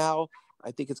phone now.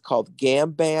 I think it's called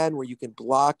Gamban, where you can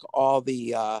block all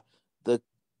the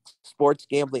sports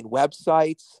gambling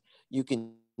websites. You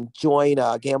can join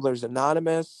Gamblers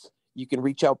Anonymous. You can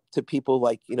reach out to people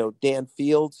like, Dan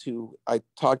Fields, who I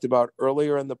talked about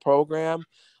earlier in the program,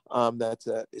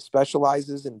 that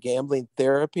specializes in gambling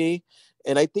therapy.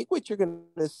 And I think what you're going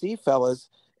to see, fellas,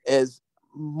 is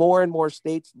more and more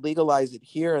states legalize it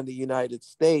here in the United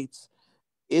States,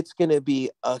 it's going to be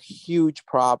a huge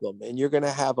problem. And you're going to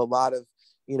have a lot of,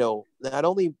 not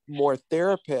only more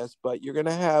therapists, but you're going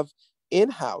to have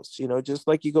in-house, just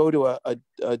like you go to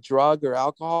a drug or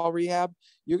alcohol rehab,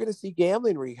 you're going to see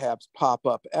gambling rehabs pop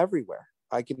up everywhere.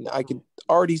 I can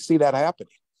already see that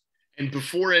happening. And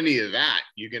before any of that,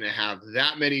 you're going to have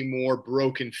that many more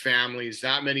broken families,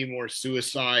 that many more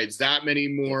suicides, that many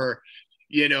more,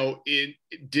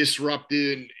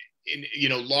 disrupted,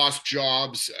 lost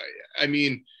jobs. I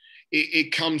mean,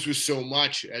 it comes with so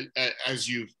much, as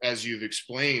you've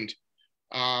explained.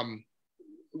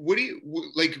 What do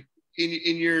you like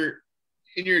in your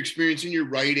experience, in your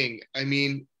writing? I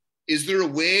mean, is there a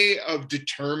way of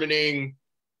determining,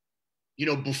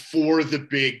 before the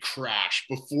big crash,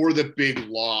 before the big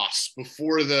loss,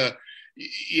 before the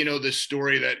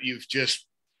story that you've just,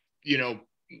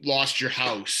 lost your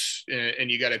house and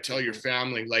you got to tell your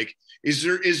family, like, is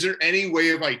there any way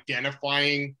of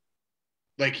identifying,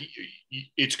 like,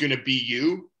 it's going to be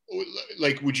you?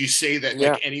 Like, would you say that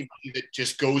like anybody that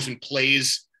just goes and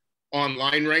plays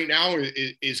online right now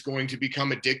is going to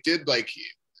become addicted? Like,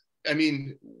 I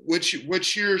mean, what's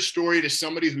your story to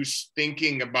somebody who's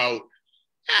thinking about,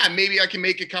 maybe I can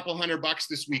make a couple $100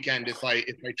 this weekend if I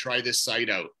try this site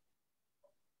out?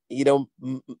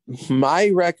 My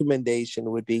recommendation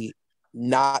would be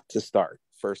not to start,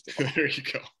 first of all. There you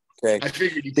go. Okay. I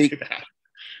figured you'd say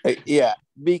that. Yeah,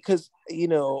 because,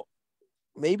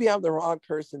 maybe I'm the wrong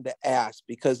person to ask,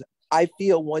 because I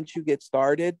feel once you get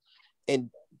started and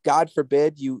God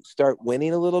forbid you start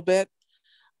winning a little bit,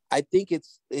 I think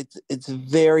it's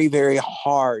very, very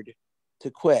hard to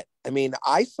quit. I mean,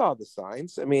 I saw the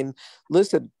signs. I mean,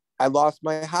 listen, I lost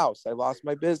my house. I lost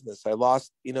my business.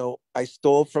 I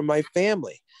stole from my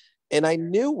family, and I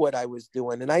knew what I was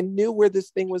doing, and I knew where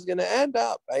this thing was going to end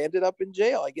up. I ended up in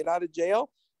jail. I get out of jail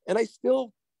and I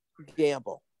still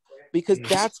gamble, because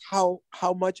that's how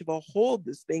much of a hold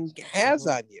this thing has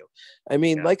on you. I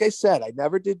mean, like I said, I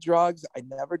never did drugs. I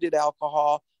never did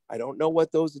alcohol. I don't know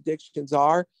what those addictions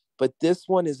are, but this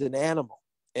one is an animal.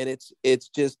 And it's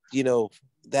just,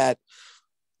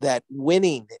 that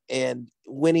winning,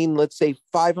 let's say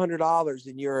 $500,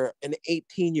 and you're an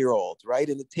 18-year-old, right?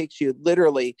 And it takes you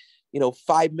literally,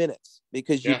 5 minutes,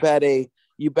 because you bet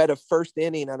a first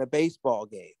inning on a baseball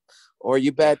game, or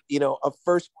you bet, a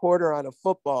first quarter on a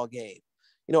football game.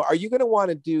 Are you going to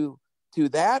want to do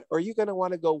that? Or are you going to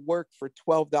want to go work for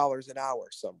 $12 an hour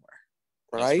somewhere?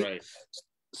 Right. That's right.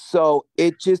 So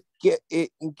it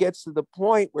gets to the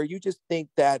point where you just think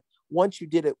that once you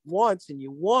did it once and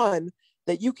you won,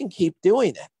 that you can keep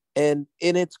doing it. And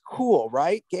it's cool,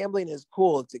 right? Gambling is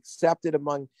cool. It's accepted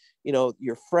among,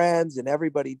 your friends, and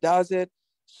everybody does it.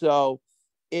 So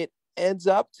it ends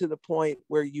up to the point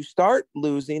where you start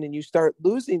losing, and you start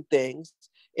losing things.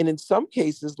 And in some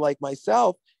cases, like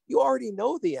myself, you already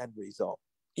know the end result.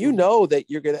 You know that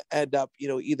you're going to end up,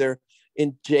 either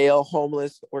in jail,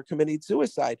 homeless, or committing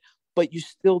suicide, but you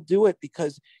still do it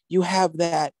because you have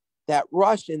that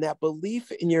rush and that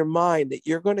belief in your mind that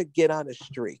you're going to get on a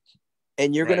streak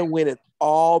and you're going to win it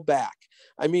all back.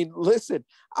 I mean, listen,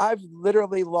 I've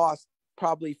literally lost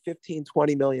probably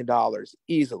 $15-20 million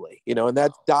easily, and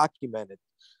that's documented.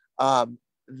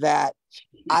 That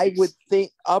I would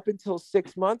think up until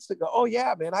 6 months ago, oh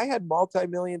yeah, man, I had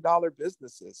multi-million-dollar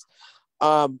businesses.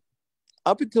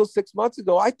 Up until 6 months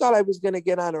ago, I thought I was going to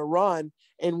get on a run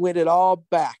and win it all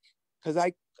back, because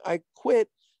I quit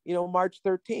March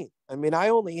 13th. I mean, I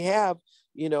only have,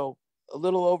 a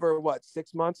little over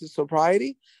 6 months of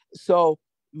sobriety. So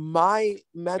my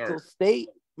mental state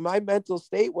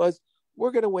was,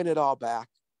 we're going to win it all back.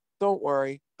 Don't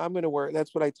worry. I'm going to work.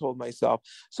 That's what I told myself.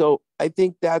 So I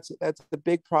think that's the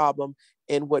big problem.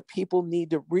 And what people need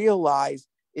to realize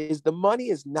is the money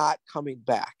is not coming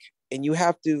back. And you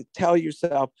have to tell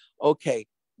yourself, okay,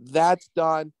 that's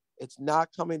done. It's not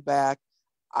coming back.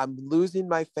 I'm losing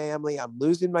my family. I'm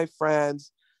losing my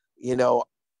friends.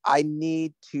 I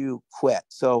need to quit.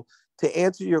 So to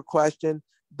answer your question,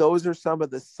 those are some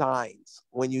of the signs.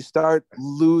 When you start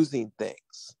losing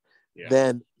things,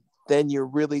 then you're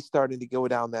really starting to go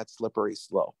down that slippery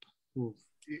slope.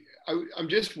 I'm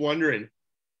just wondering,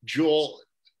 Joel,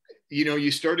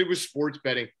 you started with sports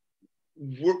betting.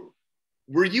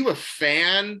 Were you a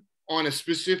fan on a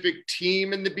specific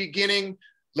team in the beginning?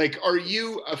 Like, are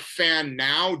you a fan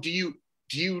now? Do you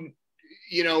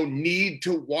need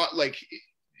to watch? Like,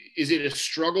 is it a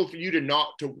struggle for you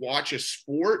to watch a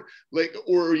sport? Like,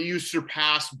 or are you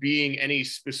surpassed being any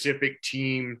specific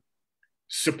team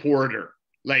supporter?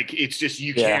 Like, it's just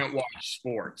you can't watch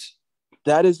sports.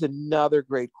 That is another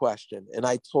great question. And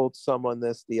I told someone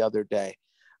this the other day.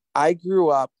 I grew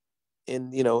up in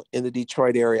the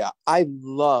Detroit area. I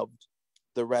loved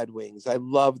the Red Wings. I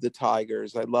loved the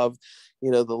Tigers. I loved,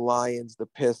 the Lions, the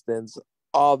Pistons,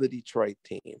 all the Detroit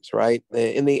teams, right?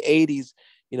 In the 80s,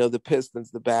 the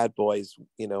Pistons, the bad boys,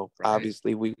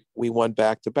 obviously we won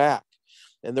back to back,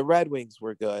 and the Red Wings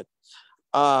were good.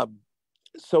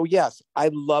 So yes, I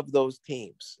love those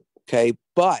teams. Okay.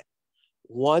 But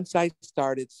once I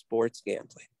started sports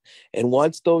gambling, and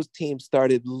once those teams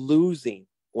started losing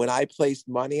when I placed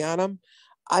money on them,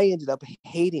 I ended up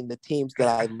hating the teams that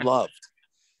I loved,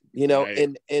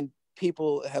 and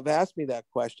people have asked me that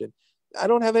question. I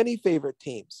don't have any favorite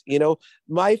teams.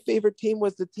 My favorite team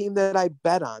was the team that I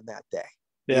bet on that day,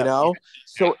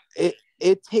 so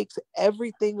it takes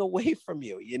everything away from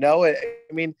you,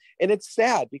 I mean, and it's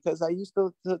sad because I used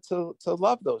to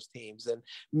love those teams. And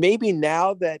maybe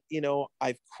now that,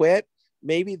 I've quit,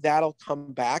 maybe that'll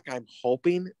come back. I'm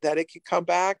hoping that it can come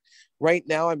back. Right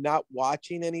now, I'm not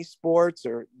watching any sports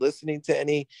or listening to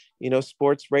any,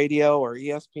 sports radio or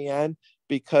ESPN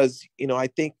because, I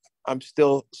think I'm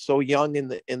still so young in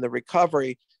the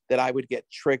recovery that I would get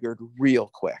triggered real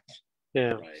quick.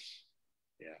 Yeah. Right.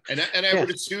 Yeah. And I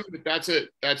would assume that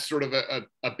that's sort of a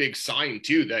big sign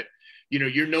too, that,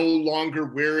 you're no longer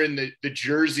wearing the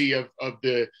jersey of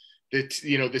the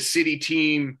city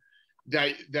team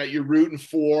that you're rooting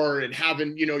for and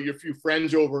having, your few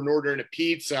friends over and ordering a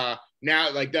pizza.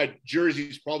 Now, like, that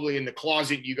jersey's probably in the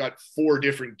closet. You got 4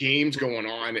 different games going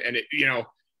on, and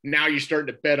now you're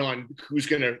starting to bet on who's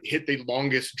going to hit the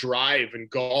longest drive in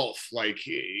golf. Like,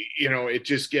 it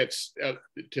just gets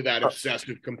to that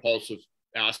obsessive compulsive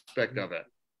aspect of it.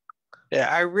 Yeah,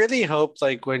 I really hope,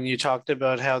 like, when you talked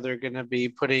about how they're going to be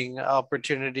putting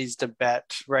opportunities to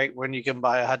bet, right, when you can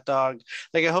buy a hot dog,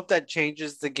 like, I hope that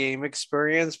changes the game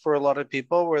experience for a lot of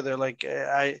people, where they're like,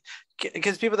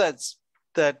 because people that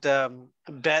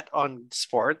bet on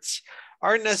sports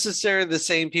aren't necessarily the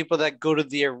same people that go to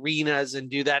the arenas and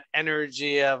do that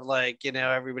energy of, like,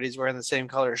 everybody's wearing the same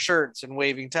color shirts and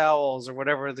waving towels or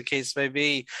whatever the case may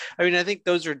be. I mean, I think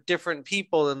those are different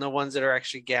people than the ones that are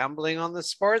actually gambling on the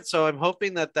sport. So I'm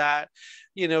hoping that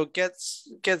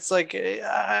gets like,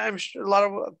 I'm sure a lot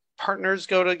of partners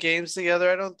go to games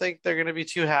together. I don't think they're going to be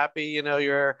too happy.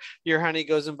 Your honey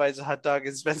goes and buys a hot dog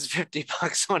and spends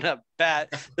 $50 on a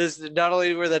bet. This, not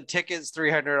only were the tickets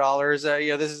 $300,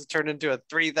 this has turned into a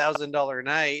 $3,000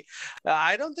 night.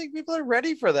 I don't think people are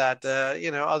ready for that.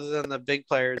 Other than the big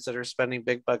players that are spending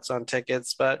big bucks on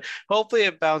tickets, but hopefully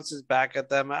it bounces back at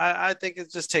them. I think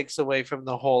it just takes away from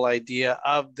the whole idea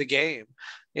of the game.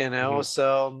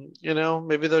 So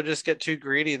maybe they'll just get too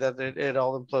greedy that it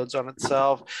all implodes on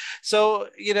itself. So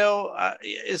who's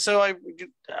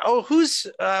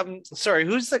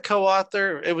the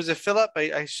co-author? It was a Philip.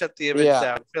 I shut the image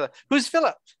down. Philip. Who's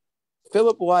Philip?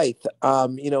 Philip Wyeth.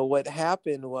 What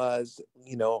happened was,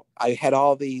 I had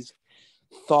all these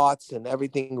thoughts and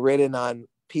everything written on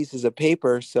pieces of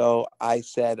paper. So I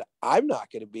said, I'm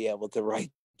not going to be able to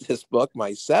write this book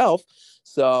myself.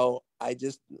 So I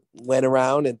just went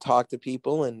around and talked to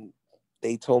people, and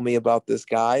they told me about this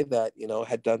guy that,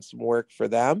 had done some work for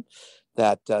them,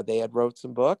 that they had wrote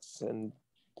some books, and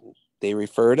they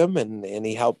referred him, and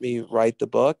he helped me write the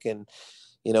book. And,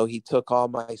 he took all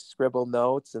my scribble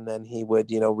notes, and then he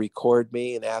would, record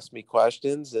me and ask me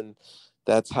questions. And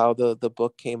that's how the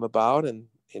book came about. And,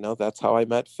 that's how I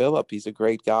met Philip. He's a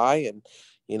great guy. And,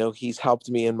 he's helped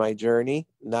me in my journey,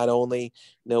 not only,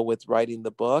 with writing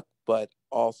the book, but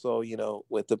also,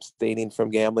 with abstaining from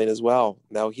gambling as well.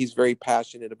 Now he's very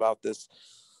passionate about this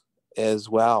as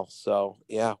well. So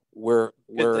yeah, we're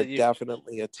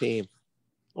definitely a team.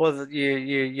 Well,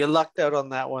 you lucked out on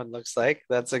that one. Looks like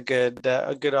that's a good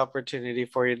opportunity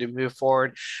for you to move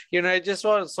forward. I just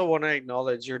want to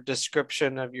acknowledge your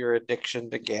description of your addiction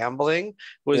to gambling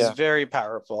was very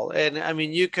powerful. And I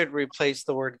mean, you could replace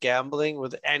the word gambling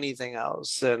with anything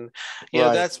else. And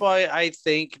that's why I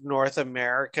think North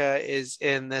America is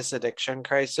in this addiction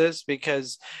crisis,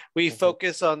 because we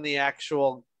focus on the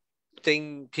actual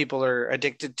thing people are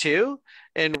addicted to,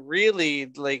 and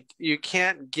really, like, you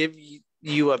can't give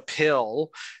you a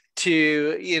pill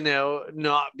to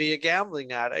not be a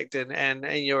gambling addict, and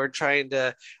you're trying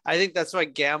to. I think that's why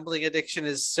gambling addiction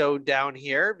is so down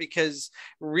here, because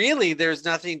really there's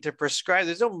nothing to prescribe.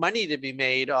 There's no money to be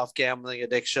made off gambling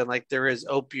addiction like there is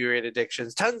opioid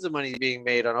addictions. Tons of money being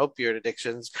made on opioid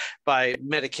addictions by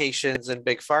medications and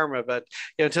big pharma, but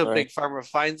until big pharma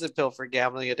finds a pill for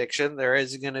gambling addiction, there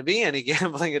isn't going to be any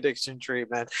gambling addiction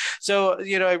treatment. So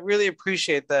I really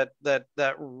appreciate that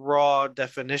raw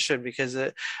definition, because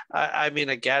I mean,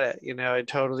 I get it, I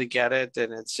totally get it.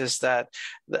 And it's just that,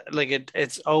 like,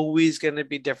 it's always going to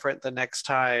be different the next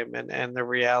time. And the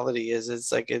reality is,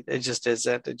 it's like, it just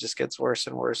isn't. It just gets worse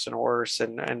and worse and worse.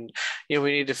 And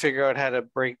we need to figure out how to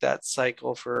break that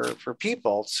cycle for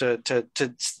people to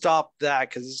stop that,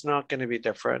 because it's not going to be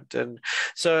different. And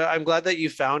so I'm glad that you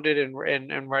found it in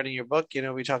writing your book.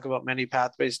 We talk about many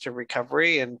pathways to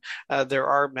recovery, and there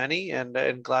are many,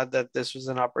 and glad that this was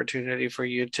an opportunity for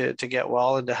you to get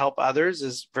well and to help others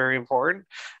is very important.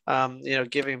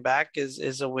 Giving back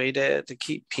is a way to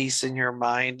keep peace in your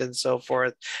mind and so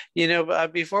forth.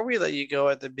 Before we let you go,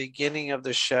 at the beginning of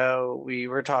the show, we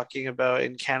were talking about,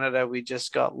 in Canada, we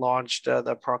just got launched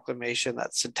the proclamation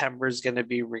that September is going to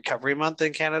be Recovery Month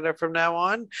in Canada from now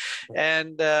on.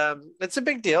 And it's a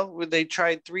big deal. They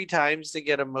tried 3 times to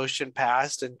get a motion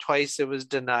passed, and twice it was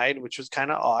denied, which was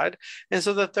kind of odd. And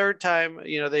so the third time,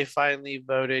 they finally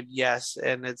voted yes.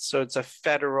 And it's a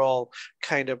federal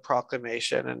kind of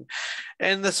proclamation.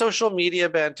 And the social media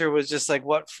banter was just like,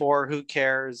 what for? Who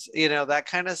cares? That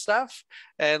kind of stuff.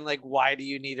 And like, why do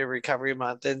you need a recovery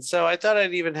month? And so I thought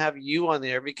I'd even have you on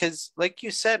there, because like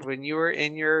you said, when you were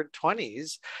in your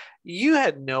 20s, you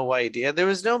had no idea. There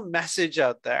was no message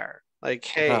out there like,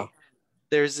 hey,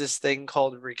 there's this thing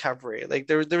called recovery. Like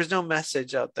there was no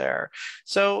message out there.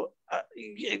 So,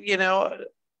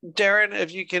 Darren,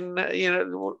 if you can,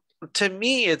 to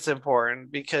me, it's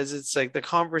important, because it's like the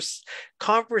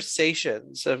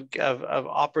conversations of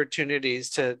opportunities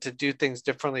to do things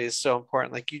differently is so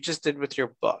important. Like you just did with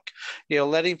your book,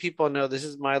 letting people know this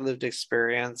is my lived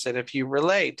experience, and if you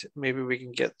relate, maybe we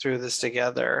can get through this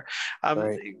together. Is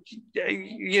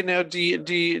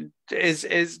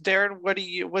Darren,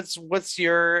 what's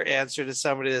your answer to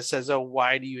somebody that says, oh,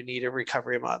 why do you need a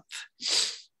recovery month?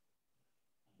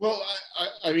 Well,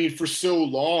 I mean, for so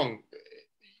long,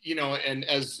 and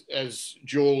as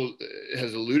Joel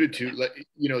has alluded to,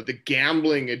 the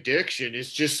gambling addiction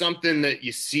is just something that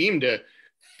you seem to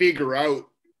figure out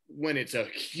when it's a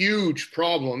huge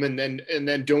problem, and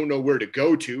then don't know where to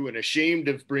go to, and ashamed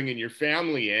of bringing your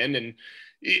family in. And,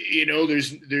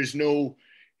 there's no,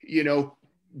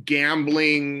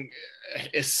 gambling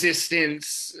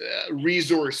assistance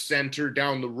resource center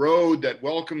down the road that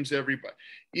welcomes everybody.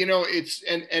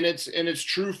 It's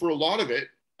true for a lot of it.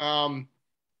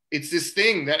 It's this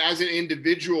thing that as an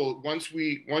individual, once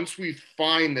we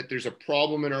find that there's a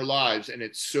problem in our lives and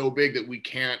it's so big that we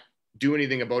can't do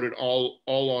anything about it all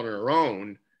on our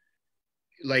own,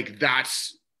 like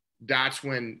that's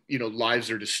when,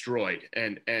 lives are destroyed.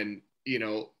 And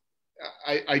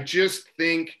I just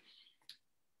think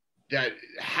that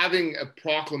having a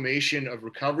proclamation of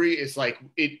recovery is like,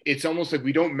 it's almost like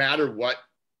we don't matter what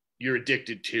you're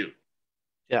addicted to.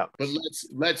 Yeah. But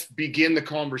let's begin the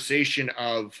conversation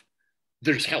of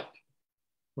there's help.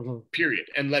 Period.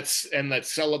 And let's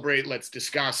celebrate, let's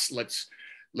discuss, let's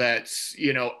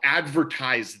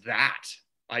advertise that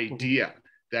idea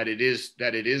that it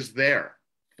is there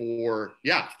for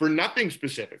nothing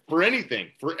specific, for anything,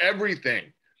 for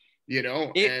everything.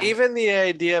 Even the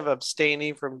idea of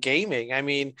abstaining from gaming. I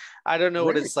mean, I don't know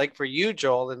what it's like for you,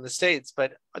 Joel, in the States,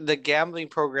 but the gambling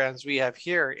programs we have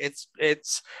here, it's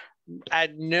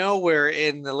at nowhere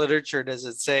in the literature does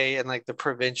it say, in like the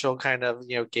provincial kind of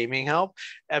gaming help,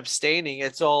 abstaining.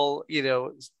 It's all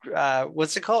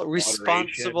what's it called,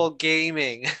 responsible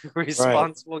gaming.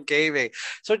 Responsible gaming.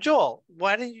 So Joel,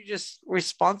 why don't you just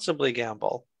responsibly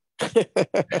gamble?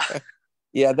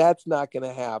 Yeah, that's not going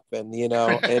to happen,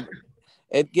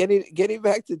 and getting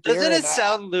back to Darren. Doesn't it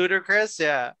sound ludicrous?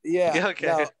 Yeah. Yeah. Okay.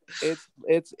 No,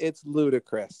 it's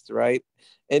ludicrous, right?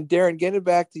 And Darren, getting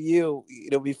back to you,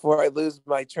 before I lose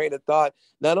my train of thought,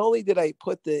 not only did I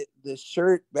put the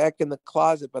shirt back in the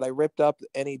closet, but I ripped up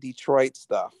any Detroit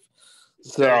stuff.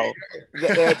 So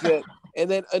that's it. And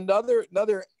then another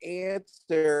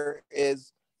answer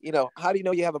is, how do you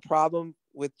know you have a problem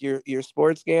with your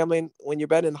sports gambling when you're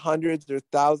betting hundreds or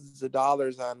thousands of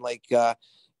dollars on like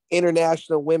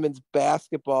international women's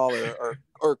basketball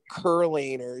or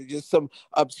curling or just some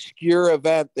obscure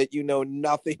event that you know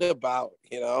nothing about,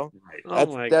 Right.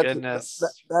 Oh my goodness.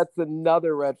 That's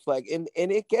another red flag. And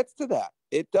it gets to that.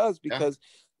 It does, because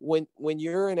when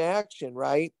you're in action,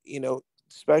 right,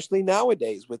 especially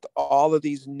nowadays with all of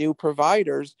these new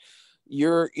providers,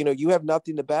 you have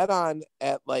nothing to bet on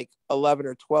at like 11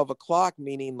 or 12 o'clock,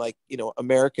 meaning like,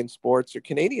 American sports or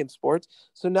Canadian sports.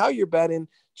 So now you're betting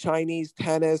Chinese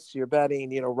tennis, you're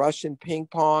betting, Russian ping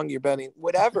pong, you're betting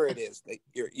whatever it is that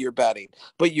you're betting,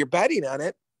 but you're betting on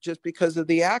it just because of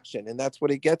the action. And that's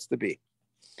what it gets to be.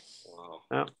 Wow.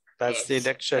 Oh, that's the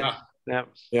addiction. Yeah.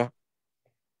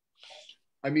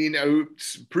 I mean, I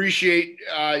appreciate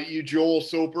you, Joel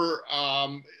Soper.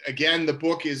 Again, the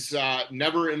book is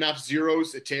Never Enough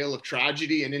Zeros, A Tale of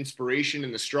Tragedy and Inspiration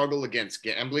in the Struggle Against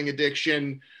Gambling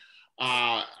Addiction.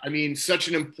 I mean, such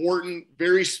an important,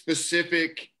 very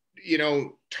specific,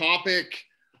 topic.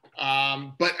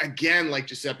 But again, like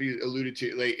Giuseppe alluded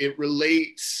to, like it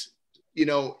relates,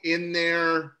 in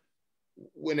there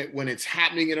when it's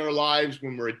happening in our lives,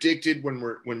 when we're addicted, when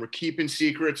we're keeping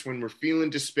secrets, when we're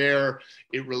feeling despair,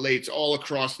 it relates all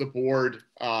across the board,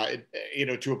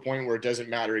 to a point where it doesn't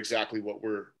matter exactly what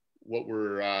we're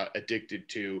addicted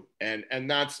to. And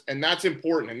that's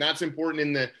important. And that's important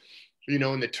in the,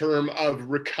 in the term of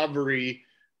recovery,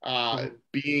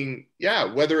 being,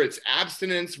 whether it's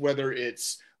abstinence, whether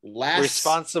it's less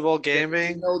responsible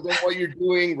gaming than what you're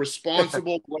doing,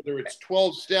 responsible, whether it's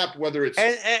 12-step, whether it's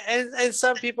and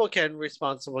some people can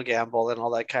responsible gamble and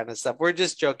all that kind of stuff. We're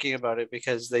just joking about it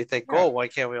because they think, oh, why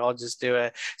can't we all just do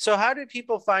it? So how do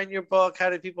people find your book?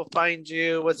 How do people find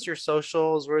you? What's your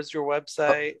socials? Where's your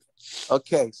website?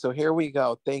 Okay, so here we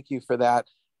go. Thank you for that.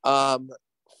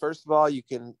 First of all, you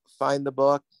can find the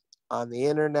book on the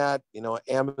internet,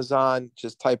 Amazon,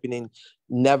 just typing in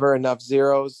Never Enough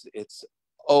Zeros. It's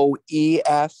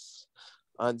OES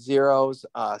on zeros,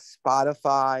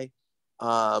 Spotify.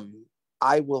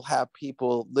 I will have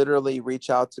people literally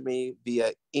reach out to me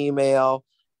via email.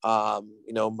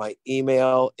 My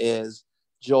email is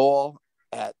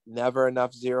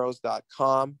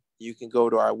joel@neverenoughzeros.com. You can go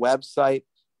to our website,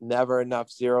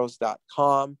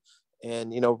 neverenoughzeros.com,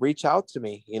 and, reach out to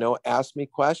me, ask me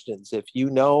questions. If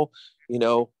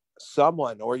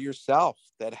someone or yourself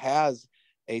that has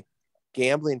a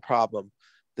gambling problem,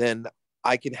 then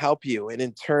I can help you. And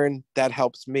in turn, that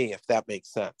helps me, if that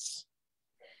makes sense.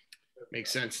 Makes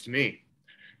sense to me.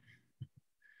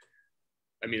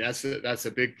 I mean, that's a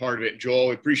big part of it, Joel.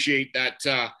 I appreciate that.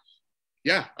 I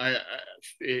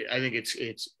think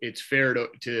it's fair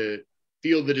to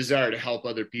feel the desire to help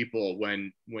other people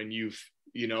when you've,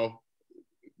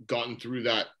 gotten through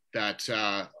that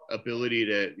ability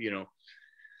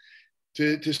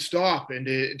to stop and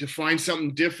to find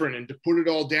something different and to put it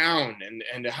all down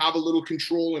and to have a little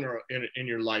control in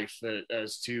your life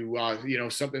as to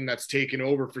something that's taken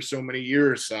over for so many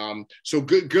years. So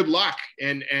good luck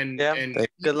and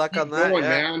good luck on that,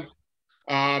 man.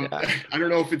 I don't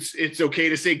know if it's okay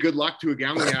to say good luck to a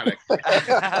gambling addict.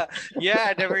 I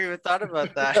never even thought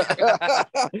about that.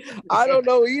 I don't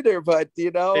know either, but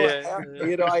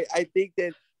I think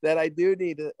that I do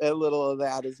need a little of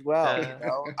that as well.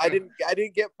 I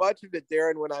didn't get much of it,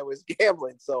 Darren, when I was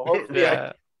gambling. So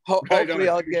hopefully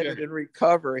I'll get it in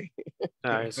recovery.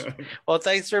 Nice. Well,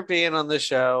 thanks for being on the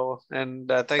show, and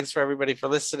thanks for everybody for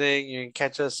listening. You can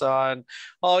catch us on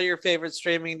all your favorite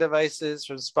streaming devices,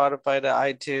 from Spotify to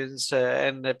iTunes,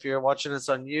 and if you're watching us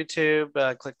on YouTube,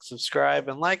 click subscribe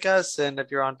and like us. And if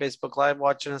you're on Facebook Live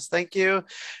watching us, thank you.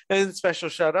 And special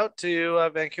shout out to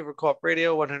Vancouver Co-op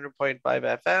Radio 100.5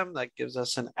 FM. That gives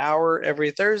us an hour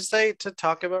every Thursday to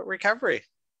talk about recovery.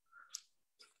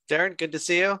 Darren, good to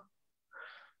see you.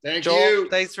 Thank Joel, you.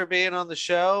 Thanks for being on the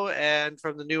show. And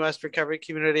from the New West Recovery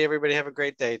community, everybody have a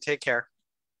great day. Take care.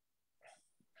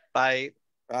 Bye.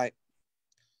 Bye.